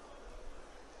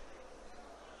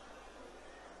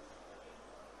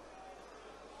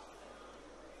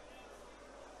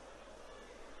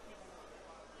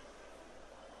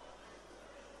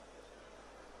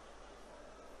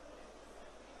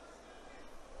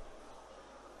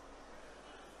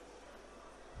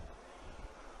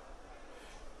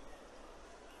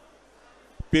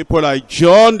 People like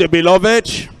John the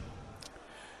beloved,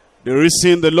 the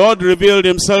reason the Lord revealed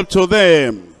himself to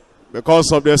them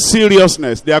because of their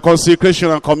seriousness, their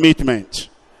consecration and commitment.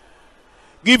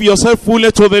 Give yourself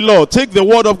fully to the Lord. Take the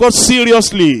word of God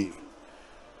seriously.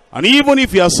 And even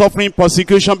if you are suffering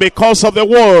persecution because of the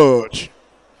word,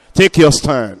 take your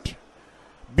stand.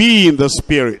 Be in the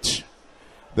spirit.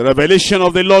 The revelation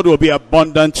of the Lord will be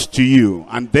abundant to you.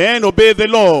 And then obey the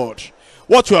Lord.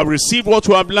 what you have received, what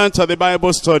you have learned at the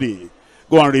Bible study.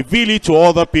 Go and reveal it to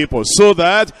other people so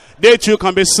that they too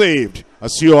can be saved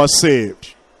as you are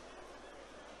saved.